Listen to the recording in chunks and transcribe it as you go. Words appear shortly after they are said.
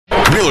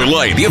Miller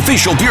Lite, the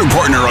official beer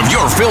partner of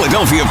your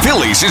Philadelphia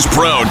Phillies, is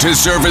proud to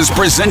serve as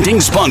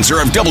presenting sponsor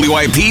of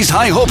WIP's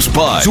High Hopes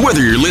Pod. So whether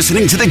you're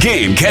listening to the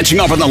game, catching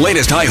up on the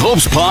latest High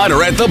Hopes Pod,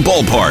 or at the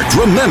ballpark,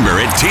 remember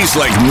it tastes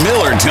like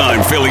Miller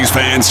time, Phillies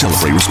fans.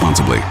 Celebrate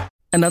responsibly.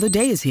 Another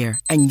day is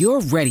here, and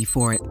you're ready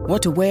for it.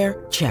 What to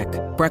wear? Check.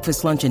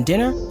 Breakfast, lunch, and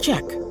dinner?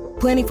 Check.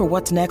 Planning for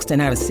what's next and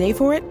how to save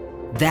for it?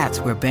 That's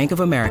where Bank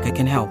of America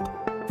can help.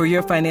 For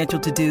your financial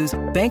to-dos,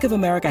 Bank of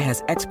America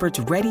has experts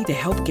ready to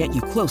help get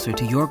you closer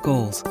to your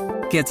goals.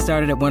 Get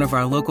started at one of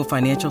our local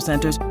financial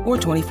centers or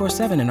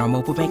 24/7 in our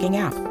mobile banking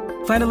app.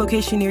 Find a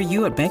location near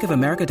you at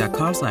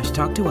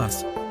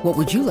bankofamerica.com/talktous. What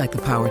would you like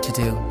the power to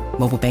do?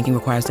 Mobile banking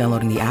requires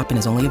downloading the app and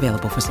is only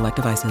available for select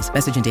devices.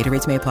 Message and data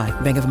rates may apply.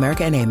 Bank of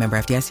America N.A., member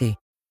FDIC.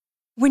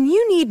 When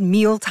you need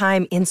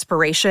mealtime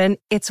inspiration,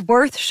 it's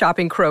worth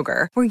shopping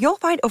Kroger, where you'll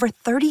find over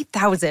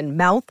 30,000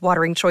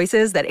 mouth-watering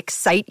choices that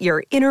excite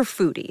your inner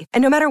foodie.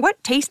 And no matter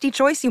what tasty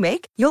choice you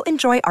make, you'll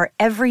enjoy our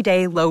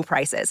everyday low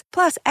prices,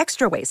 plus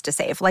extra ways to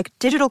save, like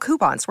digital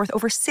coupons worth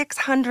over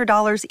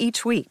 $600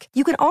 each week.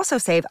 You can also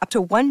save up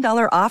to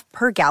 $1 off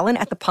per gallon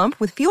at the pump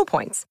with fuel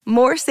points.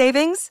 More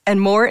savings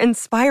and more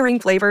inspiring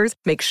flavors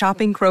make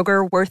shopping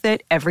Kroger worth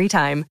it every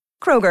time.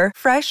 Kroger,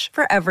 fresh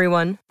for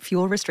everyone.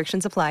 Fuel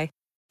restrictions apply.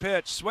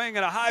 Pitch, swing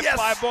and a high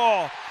fly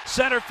ball.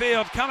 Center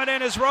field, coming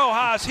in is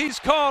Rojas. He's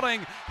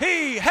calling.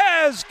 He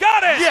has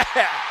got it!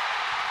 Yeah!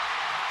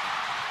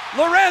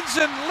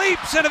 Lorenzen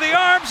leaps into the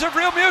arms of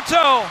Real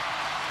Muto,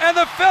 and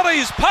the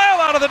Phillies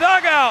pile out of the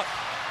dugout.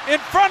 In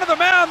front of the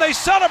mound, they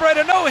celebrate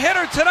a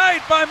no-hitter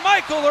tonight by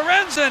Michael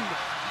Lorenzen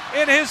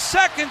in his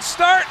second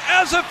start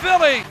as a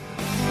Philly.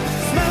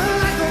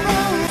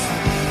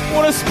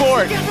 What a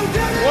sport.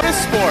 What a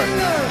sport.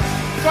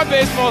 That's why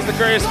baseball is the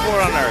greatest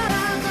sport on earth.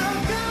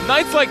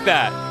 Nights like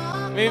that.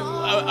 I mean,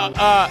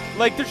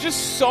 like there's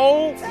just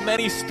so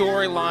many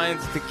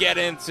storylines to get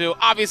into.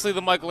 Obviously,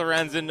 the Michael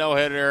Lorenzen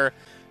no-hitter.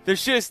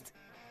 There's just,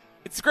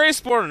 it's the greatest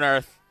sport on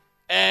earth.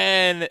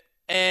 And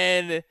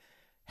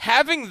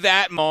having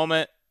that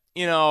moment,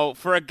 you know,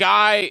 for a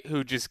guy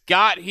who just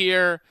got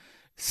here,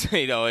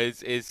 you know,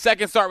 his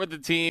second start with the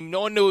team,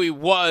 no one knew who he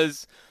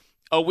was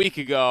a week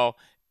ago,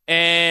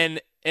 and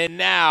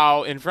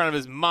now in front of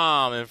his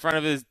mom, in front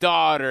of his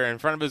daughter, in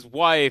front of his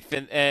wife,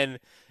 and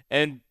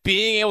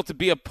being able to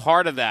be a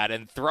part of that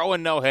and throw a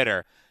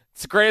no-hitter.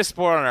 It's the greatest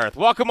sport on earth.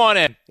 Welcome on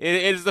in. It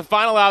is the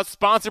Final Out,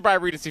 sponsored by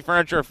Regency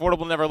Furniture.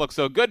 Affordable never looks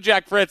so good.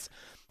 Jack Fritz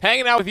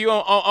hanging out with you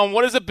on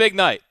what is a big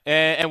night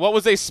and what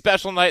was a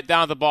special night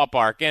down at the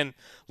ballpark. And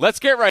let's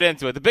get right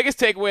into it. The biggest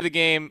takeaway of the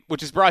game,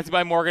 which is brought to you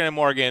by Morgan &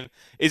 Morgan,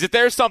 is that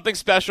there's something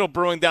special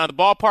brewing down at the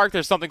ballpark.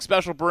 There's something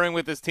special brewing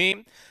with this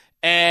team.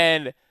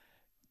 And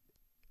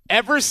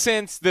ever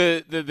since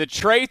the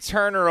Trey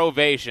Turner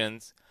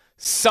ovations,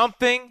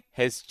 something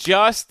has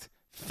just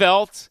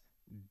felt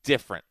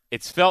different.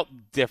 It's felt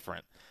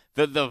different.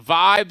 The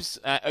vibes,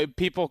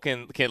 people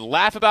can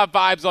laugh about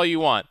vibes all you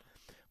want,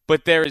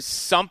 but there is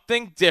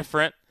something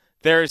different.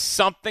 There is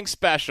something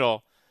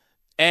special,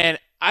 and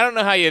I don't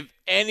know how you have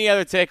any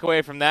other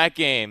takeaway from that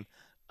game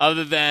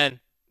other than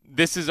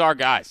this is our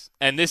guys,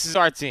 and this is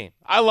our team.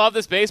 I love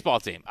this baseball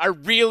team. I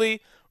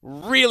really,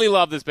 really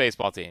love this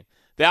baseball team.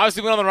 They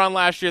obviously went on the run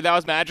last year. That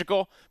was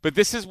magical. But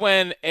this is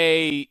when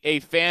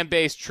a fan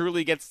base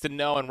truly gets to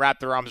know and wrap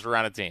their arms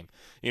around a team.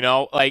 You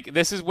know, like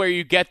this is where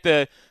you get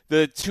the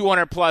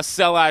 200-plus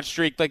sellout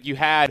streak like you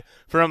had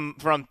from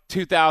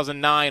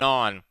 2009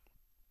 on.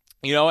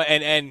 You know,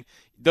 and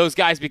those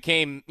guys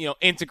became, you know,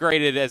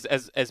 integrated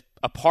as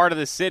a part of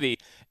the city.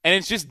 And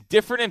it's just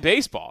different in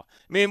baseball.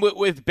 I mean,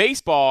 with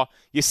baseball,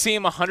 you see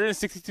them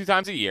 162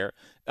 times a year.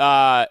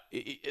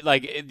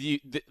 Obviously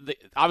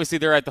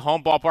they're at the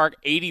home ballpark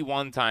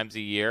 81 times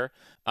a year.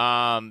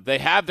 They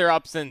have their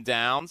ups and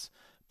downs,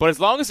 but as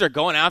long as they're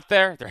going out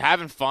there, they're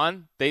having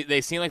fun.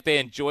 They seem like they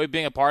enjoy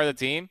being a part of the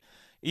team.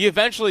 You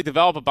eventually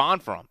develop a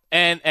bond for them.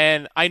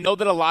 And I know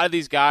that a lot of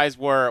these guys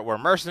were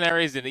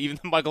mercenaries, and even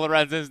Michael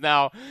Lorenzen is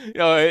now, you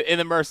know, in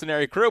the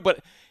mercenary crew, but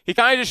he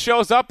kind of just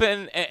shows up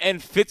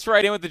and fits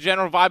right in with the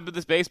general vibe of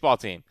this baseball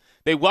team.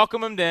 They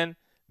welcome him in.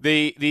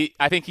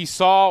 I think he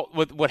saw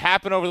what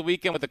happened over the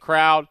weekend with the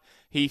crowd.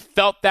 He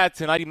felt that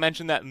tonight. He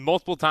mentioned that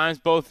multiple times,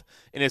 both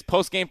in his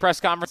post-game press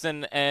conference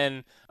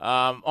and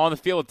on the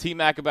field with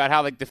T-Mac, about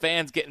how like the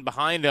fans getting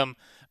behind him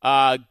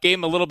gave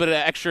him a little bit of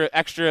extra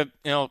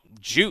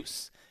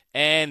juice.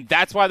 And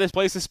that's why this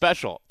place is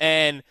special.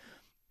 And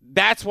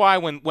that's why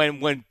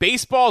when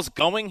baseball's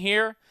going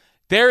here,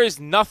 there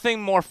is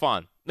nothing more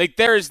fun. Like,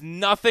 there is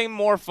nothing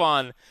more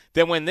fun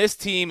than when this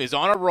team is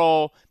on a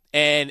roll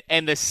and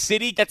the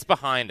city gets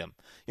behind them.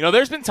 You know,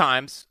 there's been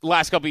times the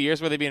last couple of years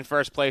where they'd be in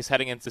first place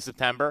heading into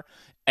September,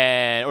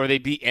 or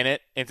they'd be in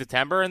it in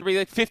September, and there'd be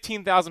like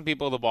 15,000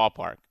 people at the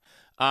ballpark.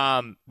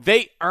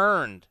 They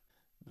earned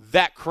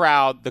that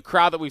crowd, the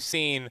crowd that we've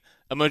seen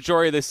a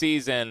majority of the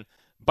season,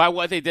 by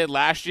what they did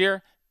last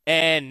year,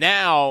 and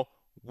now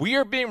we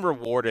are being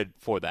rewarded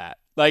for that.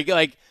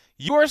 Like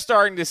you are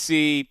starting to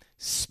see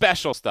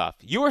special stuff.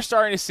 You are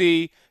starting to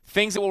see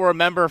things that we'll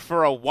remember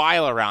for a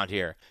while around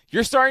here.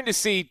 You're starting to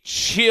see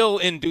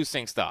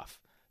chill-inducing stuff.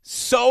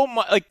 So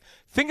much, like,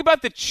 think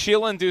about the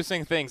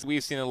chill-inducing things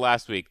we've seen in the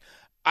last week.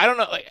 I don't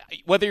know, like,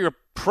 whether you're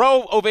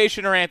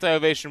pro-ovation or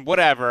anti-ovation,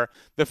 whatever.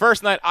 The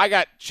first night, I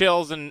got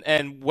chills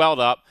and welled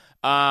up.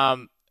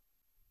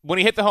 When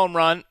he hit the home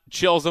run,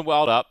 chills and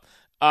welled up.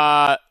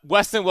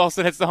 Weston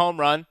Wilson hits the home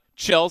run,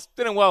 chills,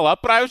 didn't well up,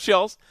 but I was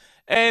chills.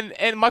 And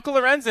Michael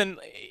Lorenzen,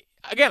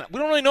 again, we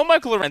don't really know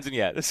Michael Lorenzen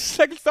yet. This is the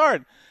second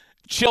start.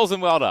 Chills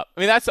and welled up. I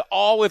mean, that's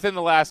all within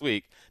the last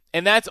week.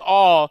 And that's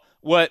all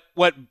what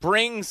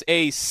brings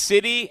a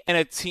city and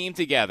a team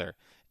together.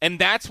 And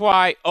that's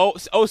why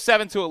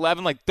 07 to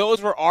 11, like,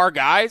 those were our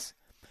guys.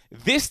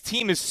 This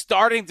team is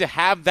starting to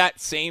have that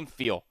same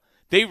feel.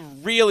 They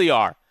really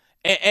are.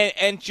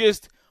 And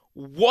just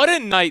what a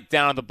night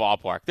down at the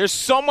ballpark. There's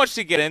so much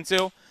to get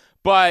into,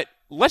 but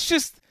let's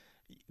just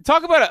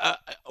talk about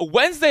a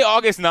Wednesday,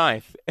 August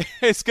 9th.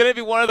 It's going to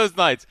be one of those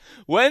nights.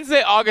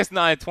 Wednesday, August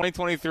 9th,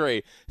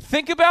 2023.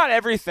 Think about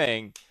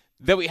everything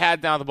that we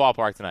had down at the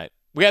ballpark tonight.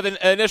 We had an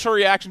initial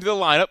reaction to the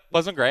lineup.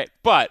 Wasn't great.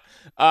 But,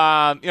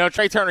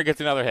 Trey Turner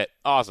gets another hit.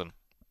 Awesome.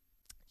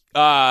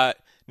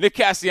 Nick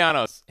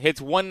Castellanos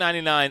hits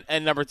 199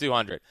 and number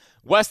 200.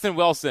 Weston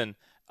Wilson,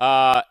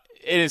 in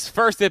his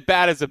first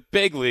at-bat as a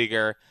big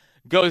leaguer,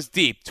 goes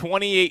deep.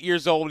 28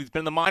 years old. He's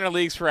been in the minor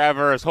leagues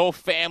forever. His whole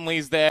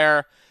family's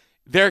there.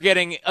 They're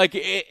getting, like,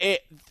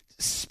 it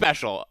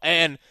special.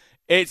 And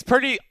it's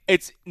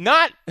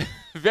not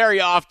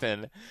very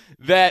often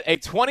that a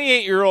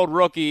 28-year-old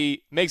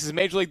rookie makes his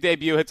major league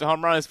debut, hits a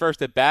home run his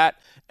first at bat,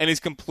 and he's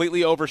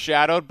completely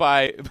overshadowed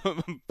by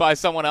by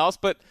someone else.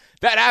 But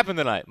that happened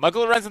tonight.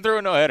 Michael Lorenzen threw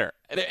a no-hitter.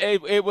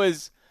 It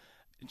was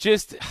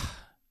just,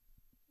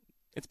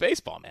 it's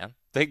baseball, man.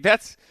 Like,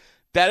 that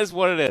is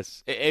what it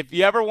is. If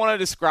you ever want to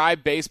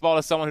describe baseball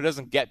to someone who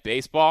doesn't get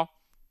baseball,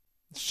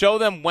 show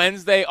them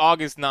Wednesday,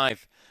 August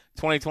 9th,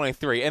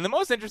 2023. And the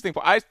most interesting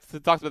part, I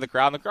talked about the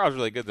crowd, and the crowd was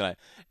really good tonight.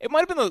 It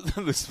might have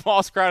been the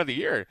smallest crowd of the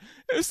year.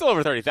 It was still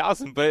over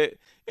 30,000, but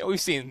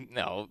we've seen,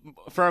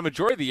 for a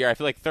majority of the year, I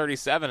feel like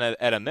 37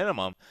 at a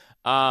minimum.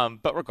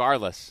 But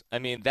regardless, I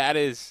mean, that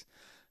is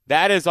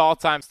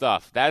all-time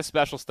stuff. That is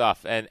special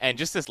stuff. And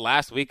just this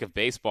last week of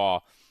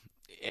baseball,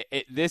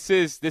 this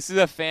is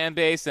a fan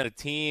base and a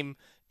team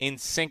in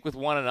sync with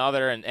one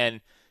another, and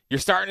you're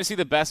starting to see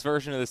the best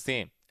version of this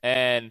team.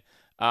 And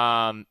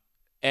I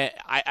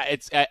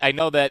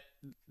know that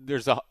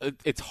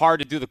it's hard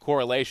to do the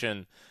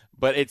correlation,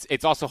 but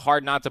it's also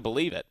hard not to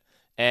believe it.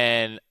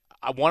 And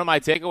one of my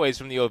takeaways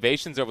from the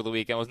ovations over the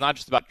weekend was not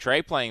just about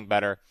Trey playing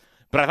better,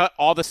 but I thought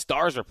all the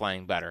stars are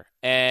playing better.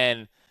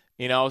 And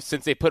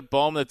since they put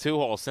Bohm in the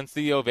 2-hole, since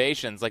the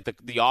ovations, like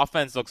the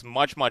offense looks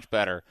much, much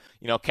better.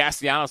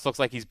 Castellanos looks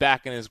like he's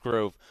back in his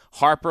groove.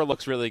 Harper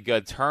looks really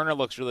good. Turner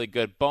looks really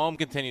good. Bohm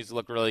continues to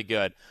look really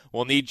good.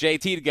 We'll need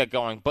JT to get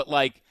going. But,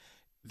 like,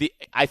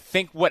 I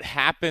think what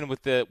happened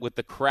with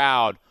the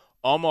crowd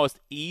almost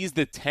eased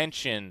the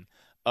tension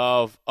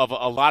of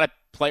a lot of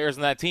players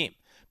in that team,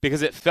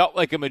 because it felt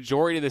like a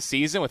majority of the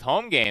season with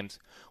home games,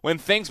 when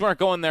things weren't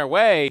going their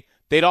way,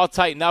 they'd all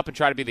tighten up and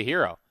try to be the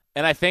hero.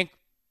 And I think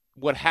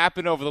what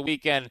happened over the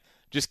weekend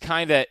just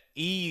kind of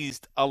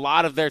eased a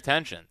lot of their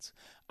tensions.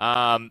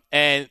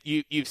 And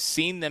you've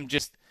seen them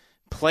just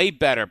play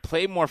better,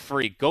 play more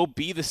free, go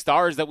be the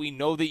stars that we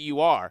know that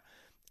you are.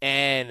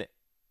 And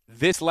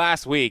this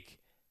last week,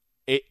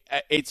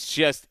 it's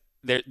just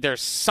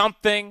there's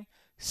something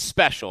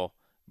special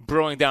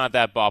brewing down at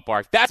that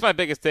ballpark. That's my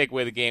biggest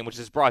takeaway of the game, which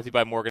is brought to you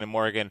by Morgan &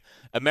 Morgan,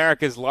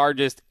 America's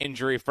largest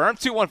injury firm.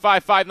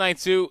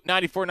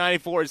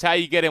 215-592-9494 is how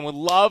you get in. Would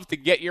love to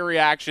get your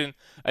reaction.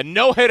 A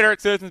no-hitter at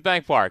Citizens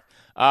Bank Park.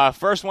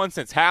 First one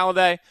since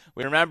Halladay.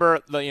 We remember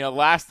the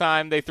last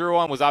time they threw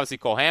one was obviously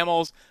Cole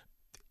Hamels.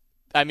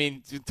 I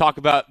mean, talk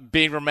about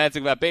being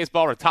romantic about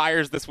baseball.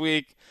 Retires this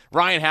week.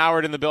 Ryan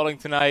Howard in the building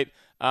tonight.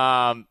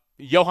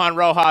 Johan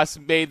Rojas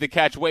made the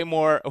catch way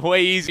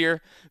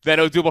easier than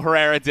Odubel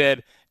Herrera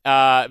did.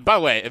 By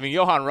the way, I mean,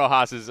 Johan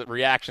Rojas'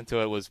 reaction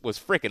to it was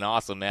freaking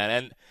awesome,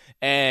 man.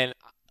 And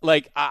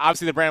like,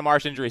 obviously the Brandon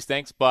Marsh injury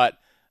stinks, but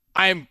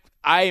I'm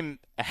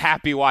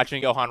happy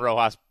watching Johan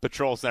Rojas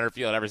patrol center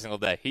field every single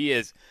day. He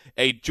is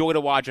a joy to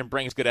watch and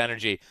brings good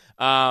energy.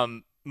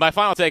 My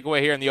final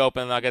takeaway here in the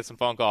open, and I'll get some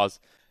phone calls.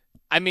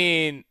 I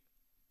mean,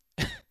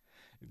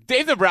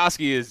 Dave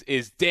Dombrowski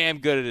is damn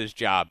good at his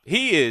job.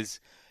 He is.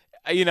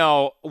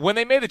 When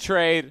they made the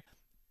trade,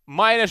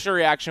 my initial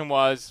reaction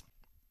was,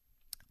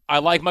 I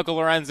like Michael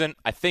Lorenzen.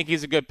 I think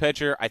he's a good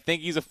pitcher. I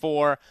think he's a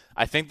 4.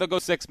 I think they'll go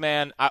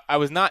 6-man. I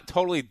was not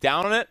totally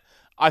down on it.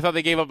 I thought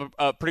they gave up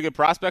a pretty good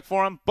prospect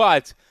for him.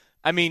 But,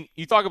 I mean,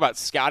 you talk about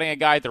scouting a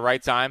guy at the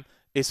right time.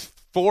 His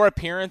 4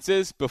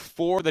 appearances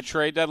before the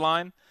trade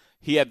deadline,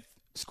 he had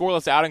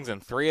scoreless outings in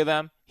 3 of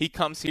them. He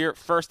comes here,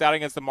 first outing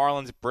against the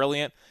Marlins,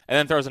 brilliant, and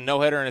then throws a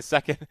no-hitter in his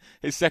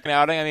second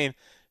outing. I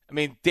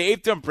mean,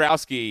 Dave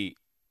Dombrowski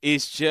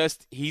is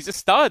he's a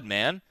stud,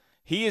 man.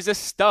 He is a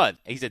stud.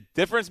 He's a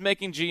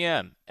difference-making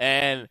GM,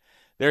 and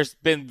there's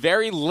been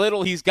very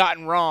little he's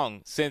gotten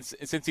wrong since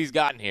he's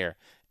gotten here.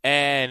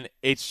 And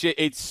it's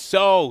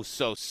so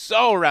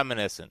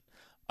reminiscent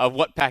of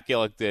what Pat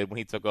Gillick did when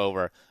he took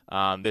over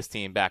this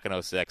team back in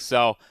 2006.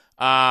 So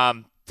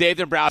Dave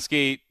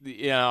Dombrowski,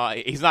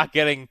 he's not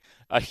getting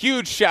a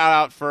huge shout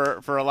out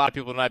for a lot of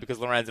people tonight because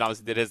Lorenzen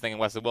obviously did his thing in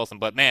Wesley Wilson.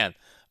 But man,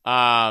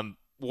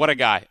 what a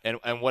guy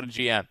and what a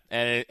GM.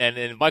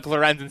 And Michael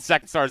Lorenzen's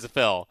second start as a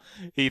Phil,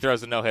 he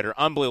throws a no-hitter.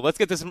 Unbelievable. Let's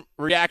get this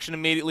reaction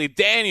immediately.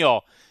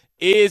 Daniel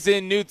is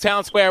in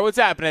Newtown Square. What's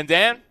happening,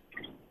 Dan?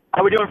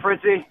 How we doing,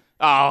 Fritzy?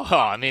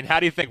 I mean, how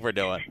do you think we're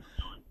doing?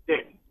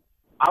 Dude,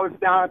 I was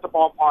down at the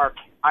ballpark.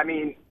 I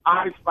mean,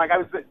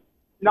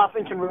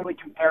 nothing can really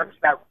compare to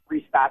that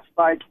restart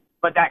spike,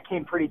 but that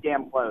came pretty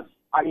damn close.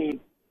 I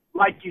mean,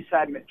 like you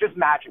said, just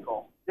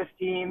magical. This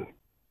team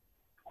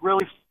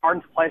really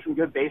starting to play some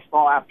good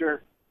baseball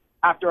after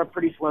a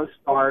pretty slow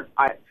start.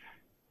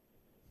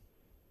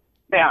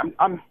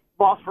 I'm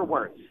lost for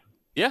words.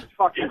 Yeah. It's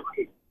fucking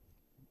great.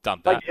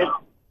 Dump that.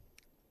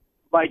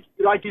 Like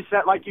you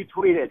said, like you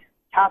tweeted,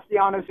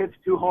 Castellanos hits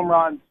 2 home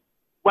runs.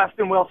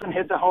 Weston Wilson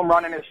hits a home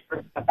run in his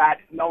first at bat.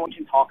 No one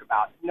can talk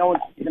about it. No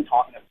one's even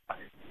talking about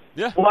it.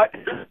 Yeah.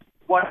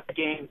 What a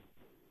game.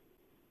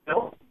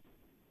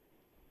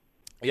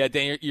 Yeah,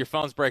 Dan, your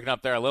phone's breaking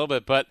up there a little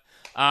bit, but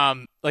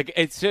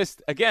it's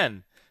just,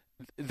 again,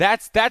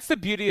 that's the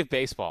beauty of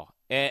baseball.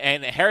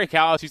 And Harry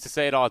Callis used to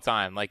say it all the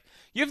time. Like,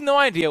 you have no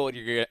idea what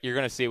you're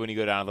going to see when you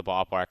go down to the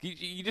ballpark.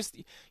 You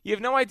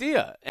have no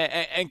idea.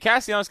 And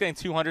Castellanos getting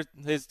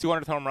his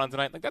 200th home run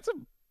tonight. Like, that's a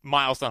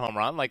milestone home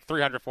run. Like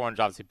 300,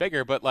 400 obviously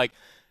bigger, but like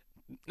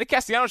Nick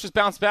Castellanos just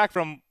bounced back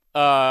from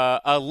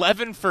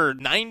 11 for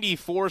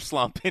 94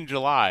 slump in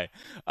July,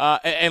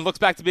 and looks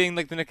back to being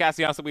like the Nick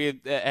Castellanos that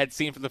we had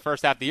seen for the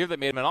first half of the year that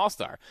made him an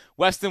All-Star.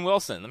 Weston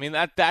Wilson. I mean,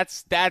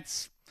 that's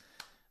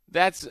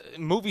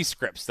movie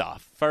script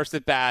stuff. First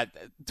at bat,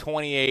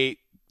 28,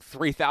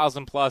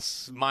 3,000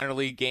 plus minor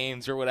league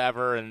games or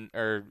whatever,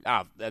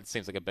 that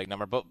seems like a big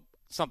number, but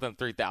something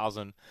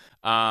 3,000.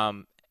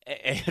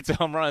 It's a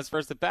home run his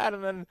first at bat,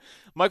 and then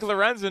Michael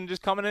Lorenzen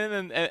just coming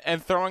in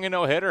and throwing a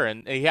no hitter,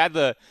 and he had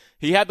the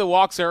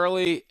walks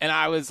early, and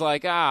I was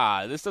like,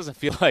 this doesn't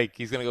feel like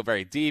he's gonna go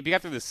very deep. He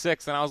got through the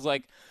 6th, and I was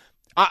like,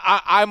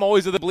 I'm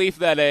always of the belief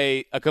that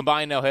a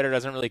combined no hitter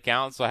doesn't really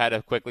count, so I had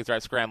to quickly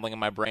start scrambling in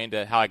my brain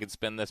to how I could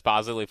spin this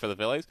positively for the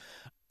Phillies,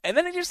 and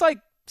then he just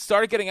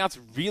started getting outs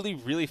really,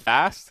 really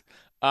fast.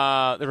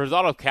 The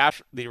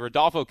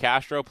Rodolfo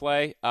Castro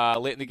play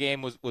late in the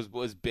game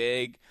was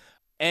big.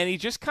 And he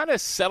just kind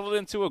of settled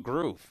into a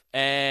groove,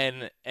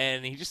 and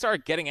he just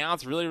started getting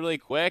outs really, really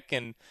quick.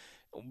 And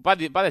by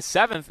the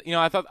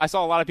 7th, I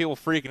saw a lot of people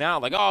freaking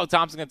out, like, "Oh,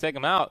 Thompson's gonna take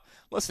him out."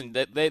 Listen,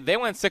 they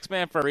went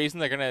 6-man for a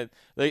reason.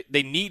 They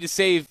need to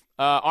save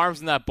arms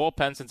in that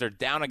bullpen since they're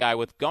down a guy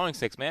with going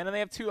 6-man, and they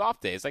have 2 off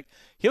days. Like,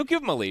 he'll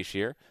give him a leash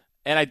here.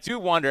 And I do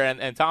wonder,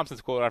 and Thompson's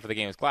quote after the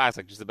game was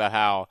classic, just about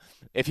how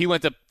if he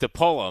went to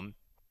pull him.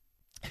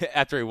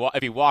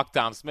 If he walked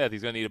Dom Smith,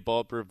 he's going to need a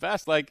bulletproof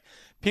vest. Like,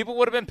 people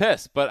would have been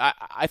pissed. But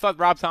I thought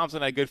Rob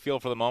Thompson had a good feel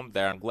for the moment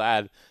there. I'm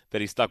glad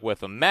that he stuck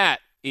with him. Matt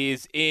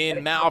is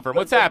in Malvern.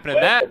 What's happening,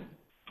 Matt?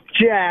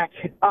 Jack,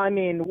 I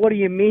mean, what do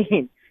you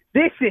mean?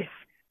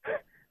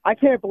 I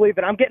can't believe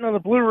it. I'm getting on the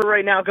Blu-ray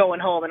right now going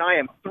home, and I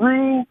am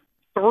through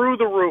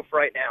the roof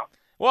right now.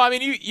 Well, I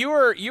mean, you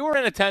were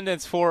in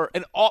attendance for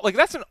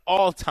that's an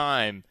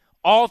all-time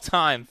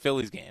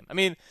Phillies game. I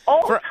mean,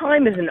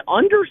 all-time is an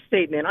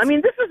understatement. I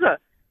mean, this is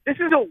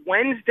a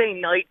Wednesday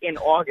night in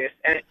August,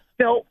 and it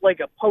felt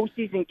like a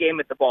postseason game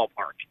at the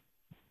ballpark.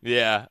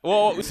 Yeah.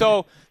 Well,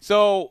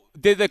 so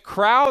did the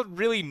crowd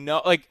really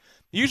know? Like,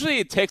 usually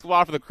it takes a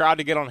while for the crowd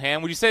to get on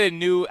hand. Would you say they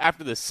knew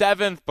after the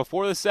 7th,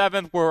 before the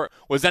 7th?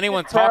 Was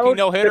anyone talking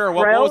no-hitter, or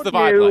what was the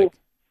vibe like?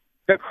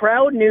 The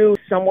crowd knew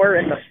somewhere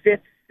in the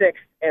 5th, 6th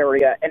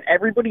area, and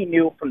everybody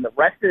knew from the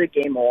rest of the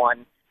game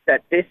on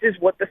that this is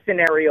what the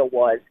scenario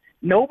was.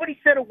 Nobody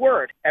said a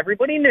word.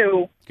 Everybody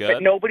knew,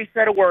 but nobody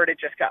said a word. It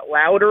just got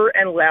louder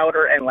and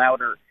louder and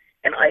louder.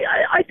 And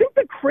I think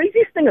the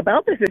craziest thing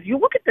about this is you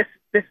look at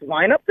this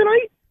lineup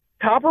tonight,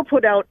 Topper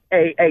put out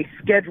a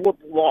scheduled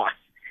loss,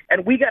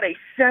 and we got a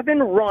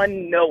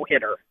 7-run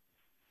no-hitter.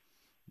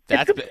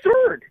 It's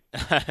absurd.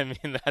 I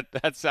mean,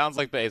 that sounds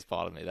like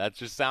baseball to me. That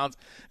just sounds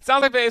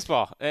like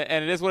baseball,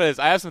 and it is what it is.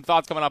 I have some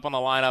thoughts coming up on the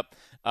lineup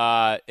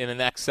in the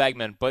next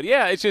segment, but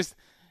yeah, it's just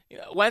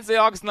Wednesday,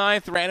 August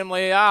 9th,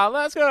 randomly,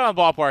 let's go down to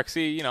the ballpark.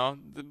 See,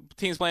 the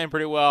team's playing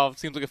pretty well.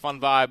 Seems like a fun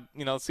vibe.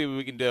 Let's see what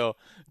we can do.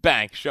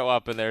 Bang, show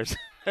up, and there's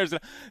a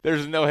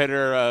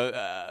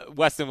no-hitter,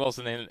 Weston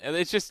Wilson, and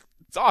it's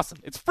awesome.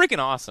 It's freaking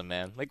awesome,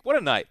 man. Like, what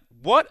a night.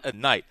 What a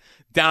night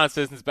down at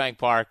Citizens Bank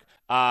Park.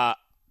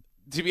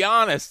 To be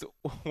honest,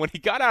 when he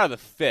got out of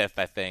the 5th,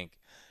 I think,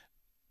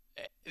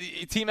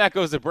 T-Mac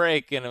goes to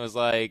break, and it was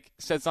like,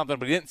 said something,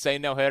 but he didn't say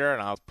no-hitter,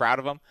 and I was proud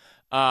of him.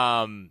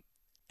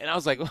 And I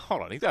was like,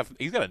 hold on, he's got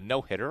a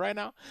no-hitter right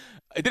now?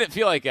 It didn't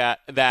feel like that.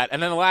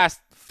 And then the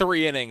last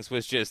 3 innings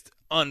was just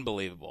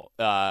unbelievable.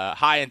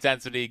 High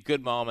intensity,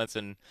 good moments,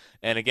 and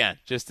again,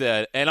 just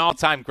an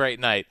all-time great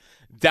night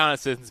down at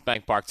Citizens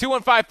Bank Park.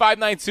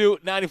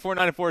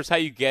 215-592-9494 is how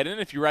you get in.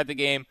 If you're at the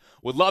game,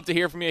 would love to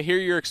hear from you, hear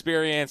your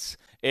experience.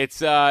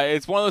 It's one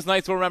of those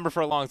nights we'll remember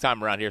for a long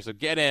time around here. So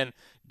get in,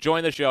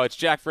 join the show. It's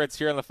Jack Fritz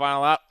here on the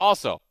Final Out.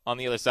 Also, on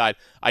the other side,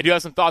 I do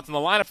have some thoughts on the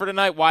lineup for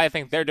tonight, why I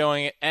think they're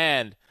doing it,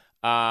 and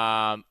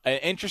an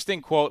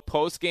interesting quote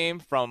post-game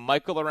from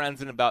Michael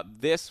Lorenzen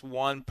about this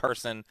one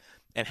person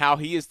and how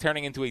he is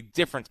turning into a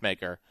difference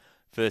maker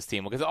for this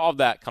team. We'll get to all of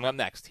that coming up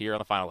next here on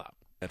the Final Out.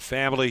 That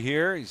family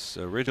here, he's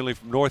originally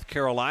from North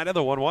Carolina,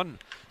 the 1-1.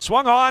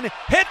 Swung on,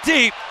 hit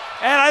deep,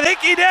 and I think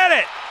he did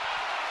it.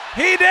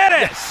 He did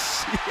it.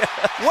 Yes.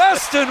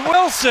 Weston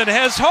Wilson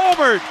has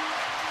homered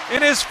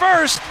in his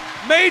first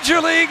Major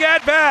League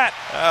at-bat.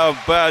 How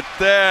about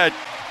that?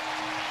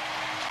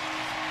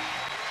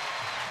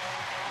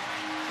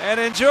 And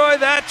enjoy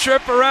that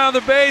trip around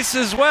the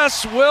bases,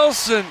 Wes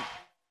Wilson.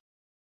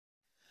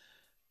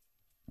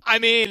 I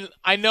mean,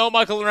 I know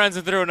Michael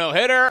Lorenzen threw a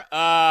no-hitter.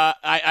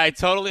 I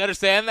totally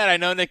understand that. I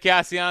know Nick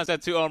Castellanos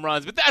had 2 home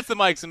runs, but that's the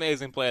Mike's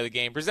Amazing play of the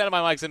game. Presented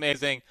by Mike's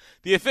Amazing,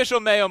 the official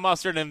mayo,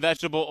 mustard, and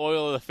vegetable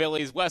oil of the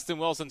Phillies. Weston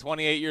Wilson,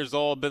 28 years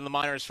old, been in the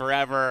minors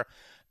forever.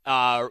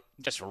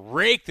 Just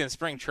raked in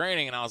spring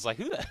training, and I was like,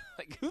 who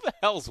the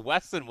hell's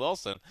Weston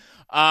Wilson?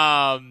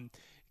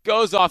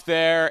 Goes off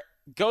there,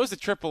 goes to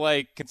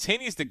AAA,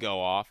 continues to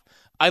go off.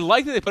 I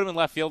like that they put him in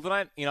left field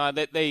tonight. You know,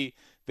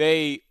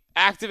 they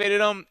activated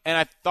him, and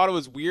I thought it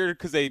was weird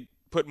because they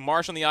put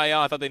Marsh on the IL.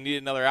 I thought they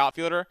needed another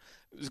outfielder.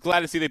 I was glad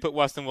to see they put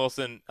Weston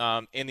Wilson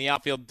in the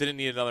outfield. Didn't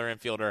need another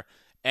infielder,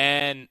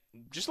 and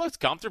just looks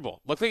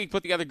comfortable. Looks like he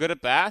put together good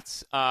at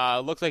bats.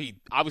 Looks like he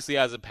obviously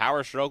has a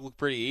power stroke. Looked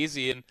pretty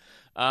easy, and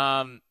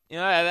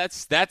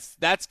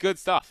that's good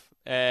stuff.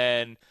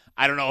 And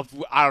I don't know if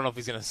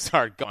he's going to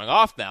start going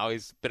off now.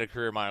 He's been a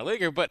career minor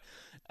leaguer, but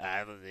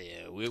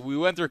we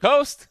went through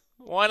Coast.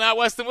 Why not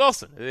Weston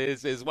Wilson?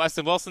 Is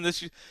Weston Wilson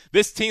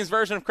this team's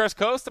version of Chris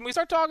Coast? And we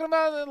start talking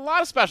about a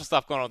lot of special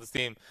stuff going on with this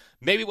team.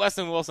 Maybe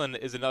Weston Wilson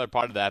is another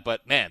part of that.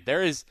 But man,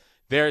 there is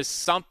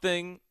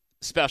something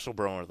special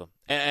brewing with them.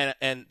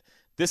 And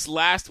this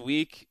last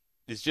week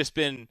has just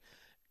been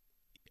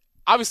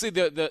obviously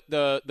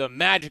the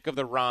magic of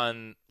the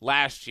run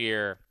last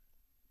year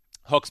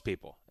hooks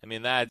people. I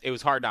mean, that it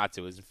was hard not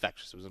to. It was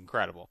infectious. It was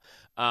incredible.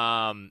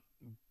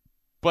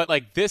 But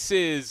like this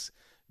is.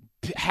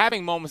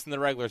 Having moments in the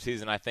regular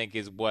season, I think,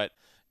 is what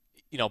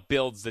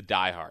builds the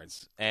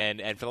diehards. And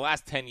for the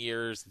last 10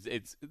 years,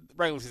 it's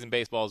regular season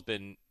baseball has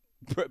been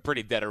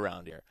pretty dead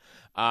around here.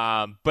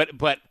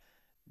 But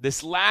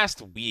this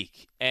last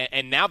week,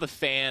 and now the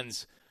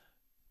fans,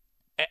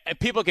 and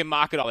people can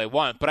mock it all they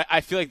want, but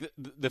I feel like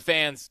the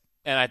fans,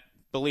 and I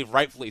believe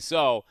rightfully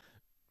so,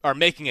 are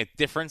making a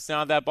difference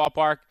now at that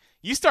ballpark.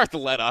 You start to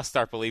let us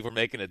believe we're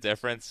making a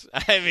difference.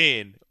 I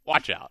mean,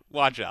 watch out.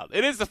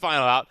 It is the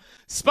Final Out.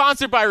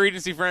 Sponsored by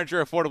Regency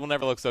Furniture. Affordable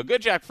never looks so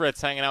good. Jack Fritz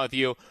hanging out with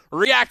you.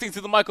 Reacting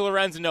to the Michael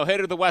Lorenzen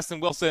no-hitter, the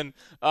Weston Wilson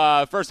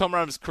first home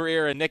run of his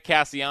career, and Nick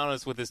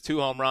Castellanos with his 2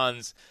 home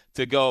runs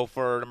to go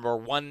for number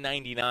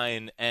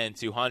 199 and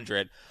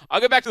 200.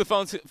 I'll get back to the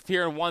phones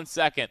here in 1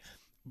 second.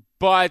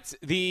 But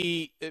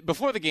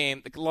before the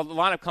game, the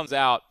lineup comes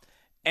out,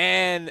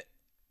 and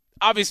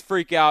obvious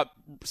freak out.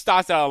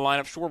 Stott's out of the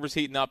lineup. Schwarber's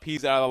heating up.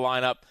 He's out of the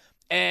lineup.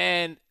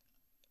 And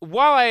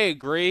while I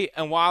agree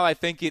and while I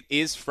think it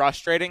is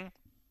frustrating,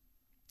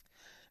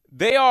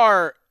 they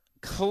are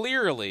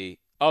clearly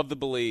of the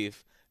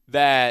belief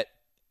that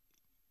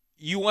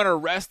you want to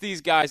rest these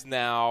guys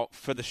now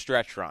for the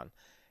stretch run.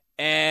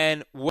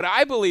 And what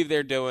I believe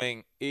they're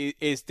doing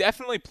is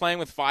definitely playing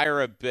with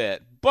fire a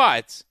bit.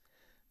 But,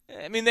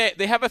 I mean,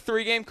 they have a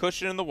 3-game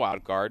cushion in the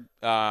wild card.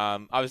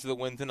 Obviously, the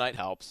win tonight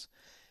helps.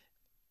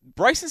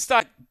 Bryson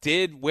Stott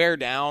did wear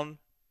down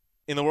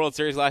in the World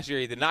Series last year.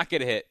 He did not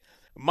get a hit.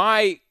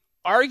 My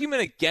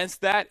argument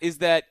against that is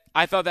that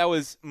I thought that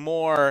was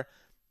more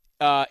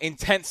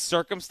intense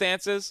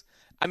circumstances.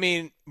 I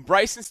mean,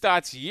 Bryson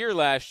Stott's year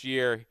last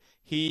year,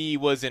 he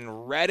was in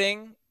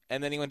Reading,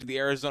 and then he went to the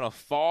Arizona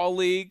Fall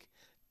League,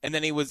 and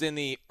then he was in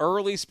the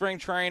early spring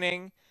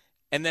training,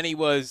 and then he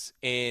was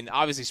in,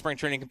 obviously, spring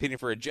training competing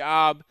for a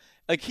job.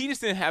 Like, he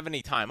just didn't have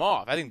any time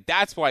off. I think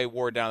that's why he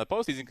wore down the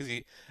postseason, because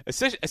he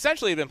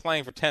essentially had been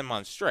playing for 10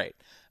 months straight.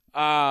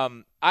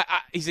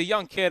 He's a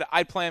young kid.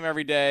 I'd play him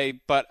every day.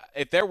 But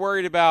if they're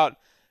worried about,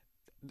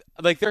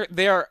 like,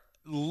 they're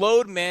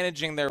load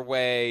managing their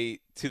way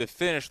to the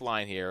finish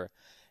line here,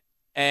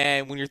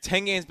 and when you're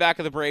 10 games back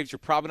of the Braves, you're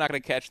probably not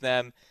going to catch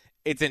them.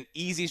 It's an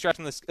easy stretch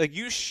on this. Like,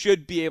 you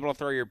should be able to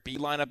throw your B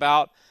lineup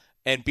out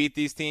and beat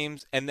these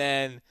teams, and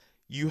then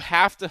you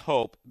have to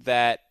hope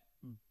that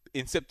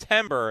in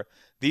September,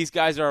 these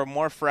guys are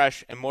more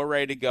fresh and more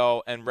ready to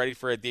go and ready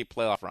for a deep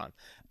playoff run.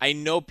 I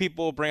know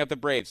people will bring up the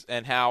Braves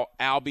and how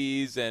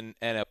Albies and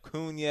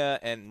Acuna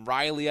and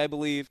Riley, I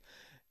believe,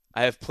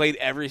 have played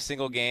every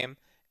single game,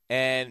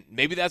 and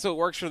maybe that's what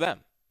works for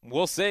them.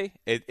 We'll see.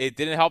 It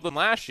didn't help them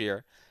last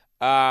year.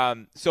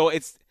 So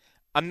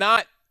I'm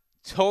not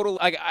total.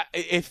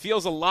 It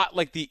feels a lot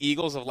like the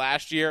Eagles of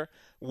last year,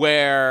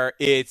 where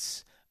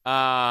it's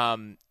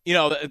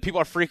People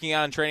are freaking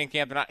out in training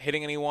camp. They're not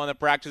hitting anyone. The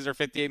practices are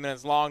 58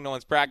 minutes long. No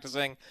one's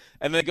practicing.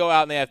 And they go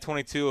out and they have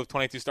 22 of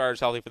 22 starters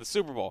healthy for the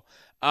Super Bowl.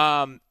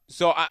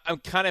 So I'm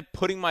kind of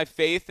putting my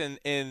faith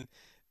in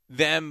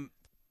them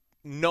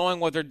knowing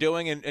what they're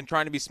doing and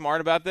trying to be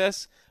smart about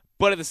this.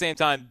 But at the same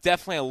time,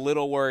 definitely a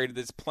little worried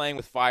that it's playing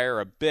with fire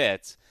a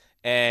bit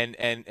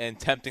and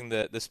tempting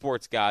the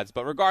sports gods.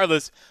 But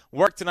regardless,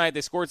 work tonight.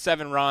 They scored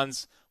 7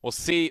 runs. We'll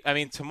see. I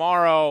mean,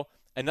 tomorrow,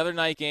 another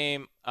night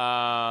game.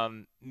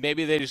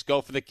 Maybe they just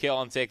go for the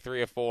kill and take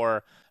 3 or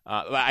 4.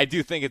 I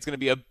do think it's going to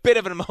be a bit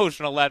of an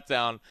emotional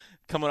letdown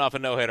coming off a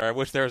no-hitter. I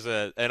wish there was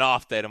an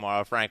off day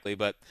tomorrow, frankly.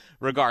 But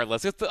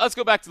regardless, let's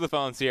go back to the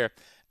phones here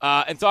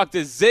and talk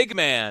to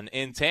Zigman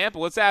in Tampa.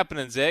 What's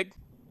happening, Zig?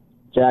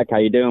 Jack, how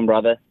you doing,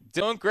 brother?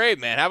 Doing great,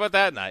 man. How about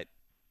that night?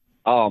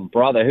 Oh,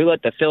 brother, who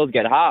let the Phils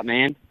get hot,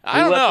 man?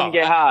 I don't know. Who let them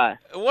get hot?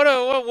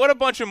 What a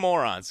bunch of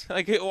morons.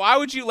 Like, why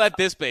would you let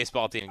this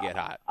baseball team get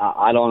hot?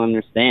 I don't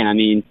understand. I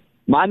mean,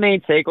 my main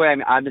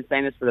takeaway, I've been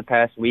saying this for the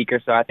past week or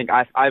so, I think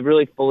I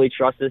really fully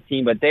trust this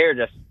team, but they're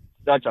just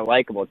such a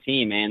likable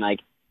team, man.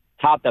 Like,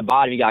 top to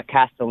bottom, you got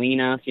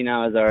Castellanos,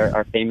 as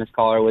our famous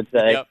caller would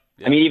say. Yep.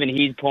 I mean, even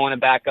he's pulling it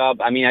back up.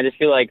 I mean, I just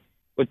feel like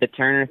with the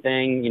Turner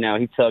thing,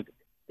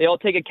 they all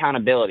take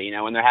accountability.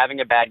 When they're having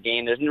a bad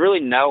game, there's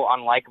really no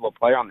unlikable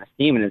player on this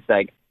team. And it's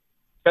like,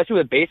 especially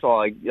with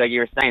baseball, like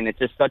you were saying, it's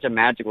just such a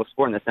magical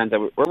sport in the sense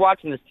that we're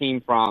watching this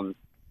team from,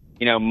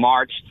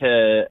 March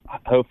to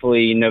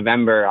hopefully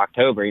November,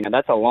 October.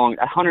 That's a long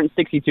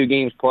 162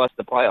 games plus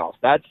the playoffs.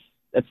 That's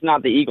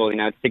not the Eagles.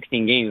 It's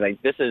 16 games.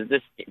 Like this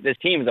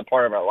team is a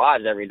part of our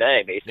lives every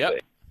day, basically.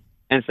 Yep.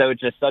 And so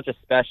it's just such a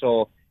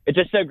special. It's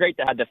just so great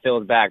to have the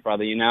Phils back,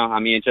 brother, I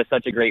mean, it's just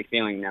such a great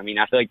feeling. I mean,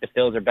 I feel like the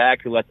Phils are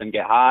back. Who let them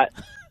get hot?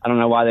 I don't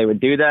know why they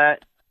would do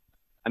that.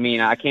 I mean,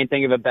 I can't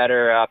think of a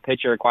better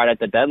pitcher quite at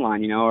the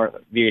deadline,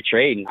 or via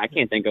trade. I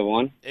can't think of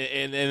one.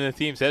 In the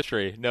team's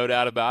history, no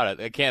doubt about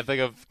it. I can't think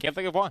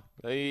of one.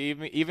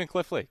 Even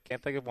Cliff Lee,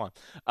 can't think of one.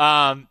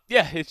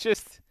 It's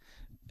just,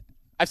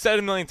 I've said it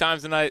a million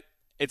times tonight.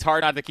 It's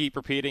hard not to keep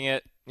repeating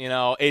it.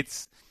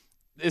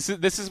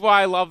 This is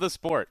why I love the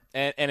sport.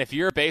 And if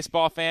you're a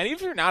baseball fan, even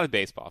if you're not a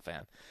baseball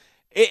fan,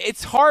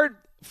 it's hard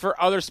for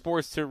other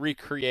sports to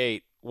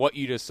recreate what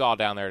you just saw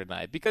down there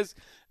tonight. Because,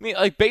 I mean,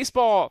 like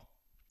baseball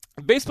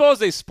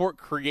is a sport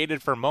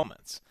created for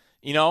moments.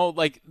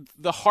 Like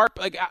the harp,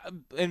 like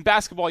in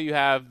basketball, you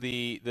have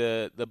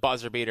the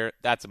buzzer beater.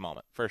 That's a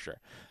moment for sure.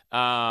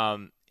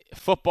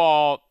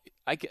 Football,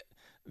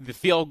 the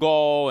field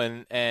goal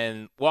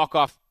and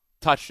walk-off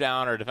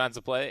touchdown or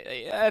defensive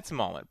play, that's a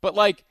moment. But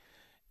like,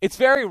 it's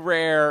very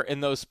rare in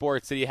those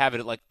sports that you have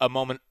it at like a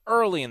moment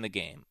early in the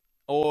game,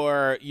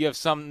 or you have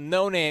some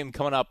no-name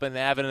coming up and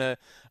having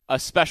a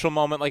special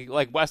moment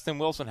like Weston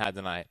Wilson had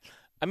tonight.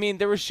 I mean,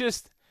 there was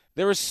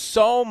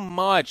so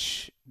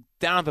much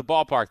down at the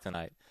ballpark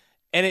tonight,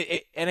 and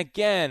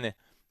again,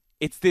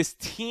 it's this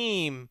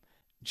team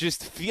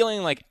just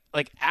feeling like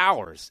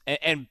ours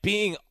and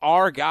being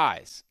our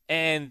guys.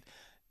 And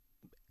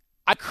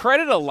I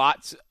credit a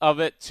lot of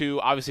it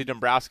to, obviously,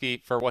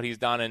 Dombrowski for what he's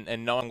done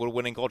and knowing what a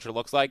winning culture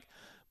looks like,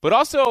 but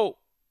also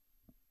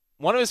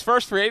one of his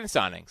first free agent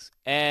signings.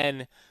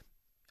 And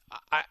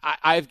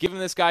I've given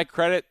this guy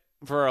credit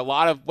for a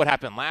lot of what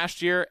happened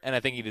last year, and I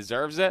think he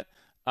deserves it.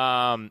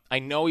 I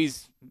know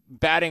he's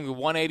batting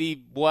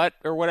 180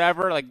 or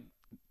whatever. Like,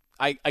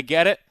 I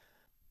get it.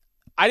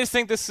 I just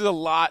think this is a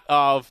lot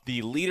of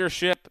the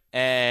leadership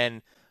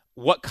and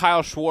what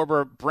Kyle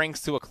Schwarber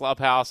brings to a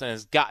clubhouse and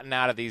has gotten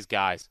out of these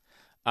guys.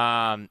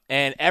 And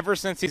ever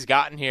since he's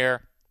gotten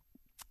here,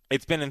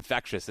 it's been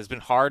infectious. It's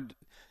been hard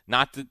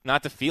not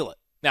to feel it.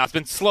 Now, it's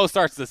been slow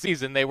starts to the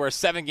season. They were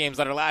 7 games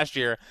under last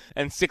year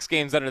and 6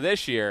 games under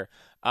this year.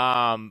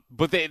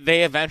 But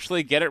they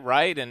eventually get it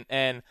right.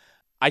 And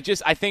I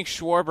think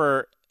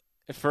Schwarber,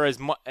 for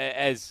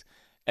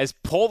as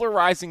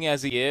polarizing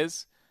as he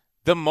is,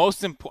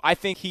 I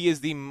think he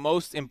is the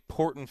most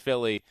important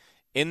Philly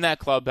in that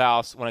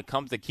clubhouse when it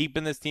comes to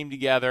keeping this team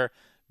together,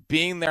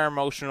 being their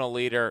emotional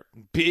leader,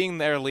 being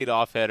their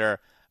leadoff hitter,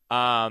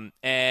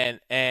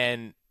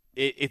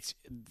 it's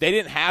they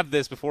didn't have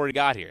this before he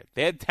got here.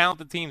 They had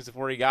talented teams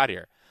before he got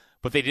here,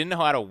 but they didn't know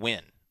how to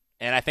win.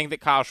 And I think that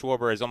Kyle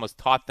Schwarber has almost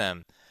taught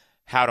them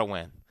how to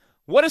win.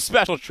 What a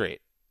special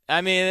treat!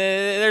 I mean,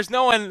 there's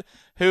no one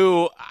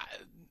who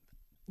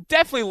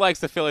definitely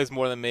likes the Phillies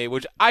more than me,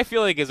 which I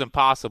feel like is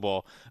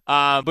impossible.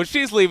 But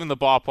she's leaving the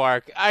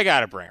ballpark. I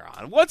gotta bring her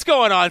on. What's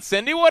going on,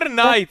 Cindy? What a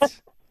night!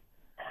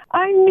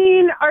 I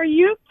mean, are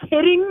you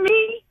kidding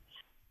me?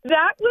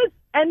 That was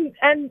and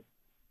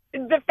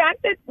the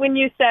fact that when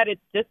you said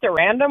it's just a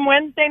random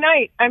Wednesday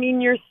night, I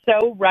mean, you're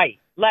so right.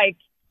 Like,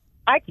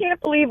 I can't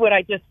believe what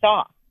I just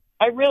saw.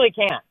 I really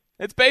can't.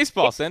 It's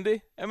baseball,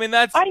 Cindy. I mean,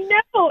 that's... I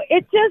know.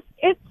 It's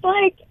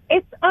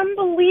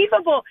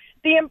unbelievable.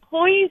 The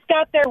employees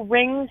got their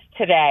rings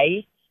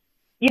today,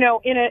 in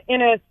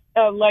a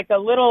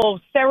little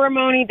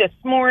ceremony this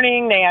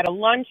morning. They had a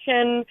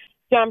luncheon.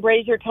 John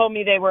Brazier told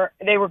me they were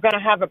going to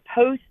have a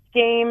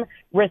post-game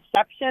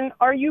reception.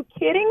 Are you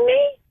kidding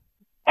me?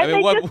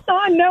 And just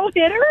saw a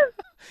no-hitter?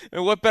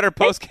 And what better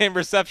post-game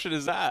reception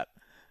is that?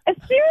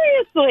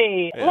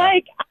 Seriously. Yeah.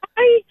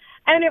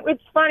 And it was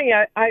funny.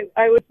 I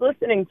was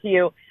listening to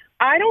you.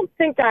 I don't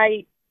think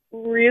I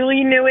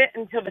really knew it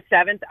until the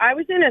 7th. I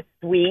was in a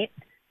suite.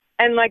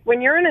 And,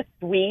 when you're in a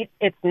suite,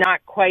 it's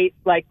not quite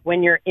like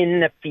when you're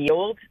in the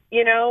field,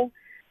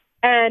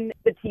 And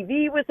the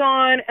TV was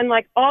on. And,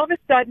 all of a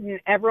sudden,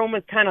 everyone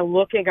was kind of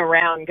looking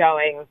around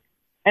going.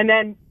 And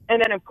then,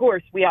 of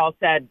course, we all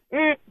said,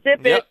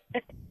 zip it.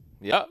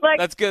 Yep.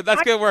 That's good.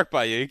 That's good work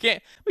by you. You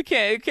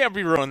can't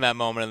be ruining that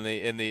moment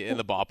in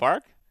the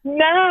ballpark.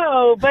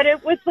 No, but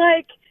it was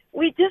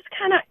we just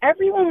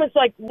everyone was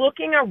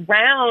looking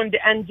around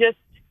and just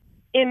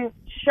in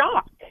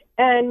shock.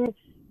 And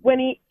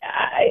when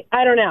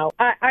I don't know,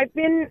 I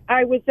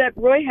was at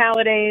Roy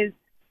Halladay's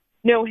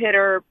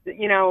no-hitter,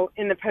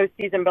 in the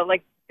postseason, but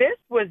this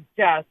was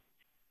just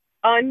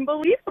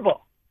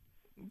unbelievable.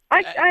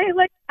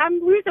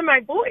 I'm losing my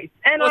voice.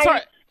 And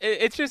sorry.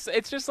 It's just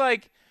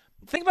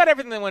think about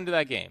everything that went into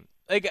that game.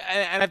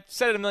 And I've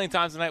said it a million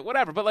times tonight,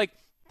 whatever, but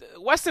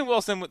Weston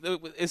Wilson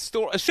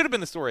should have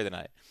been the story of the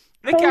night.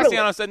 Nick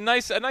Castellanos, a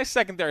nice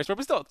secondary sport,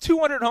 but still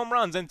 200 home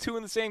runs and 2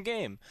 in the same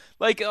game.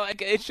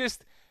 It's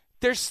just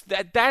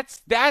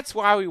that's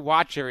why we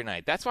watch every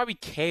night. That's why we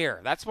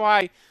care. That's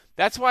why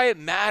it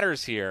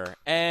matters here.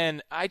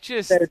 And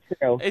it's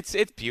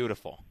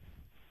beautiful.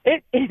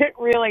 It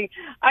really.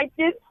 I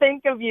did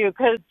think of you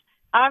because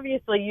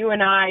obviously you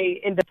and I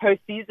in the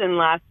postseason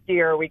last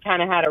year, we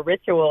kind of had a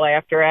ritual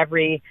after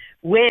every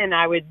win.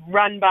 I would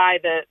run by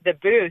the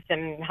booth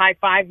and high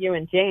five you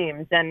and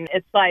James, and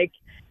it's I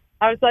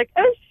was like,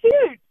 oh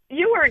shoot,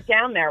 you weren't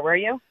down there, were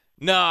you?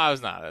 No, I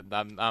was not.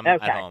 I'm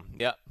okay. At home.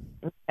 Yep.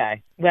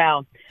 Okay.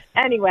 Well,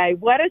 anyway,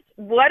 what a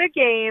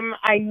game.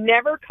 I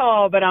never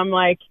call, but I'm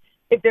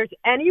if there's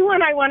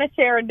anyone I want to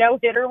share a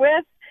no-hitter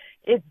with,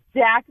 it's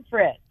Zach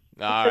Fritz.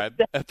 All right.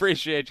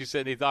 Appreciate you,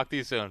 Cindy. Talk to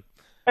you soon.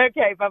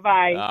 Okay,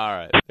 bye-bye. All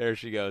right. There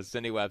she goes,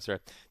 Cindy Webster.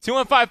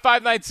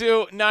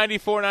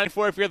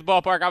 215-592-9494 if you're at the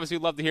ballpark. Obviously,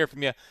 we'd love to hear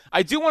from you.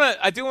 I do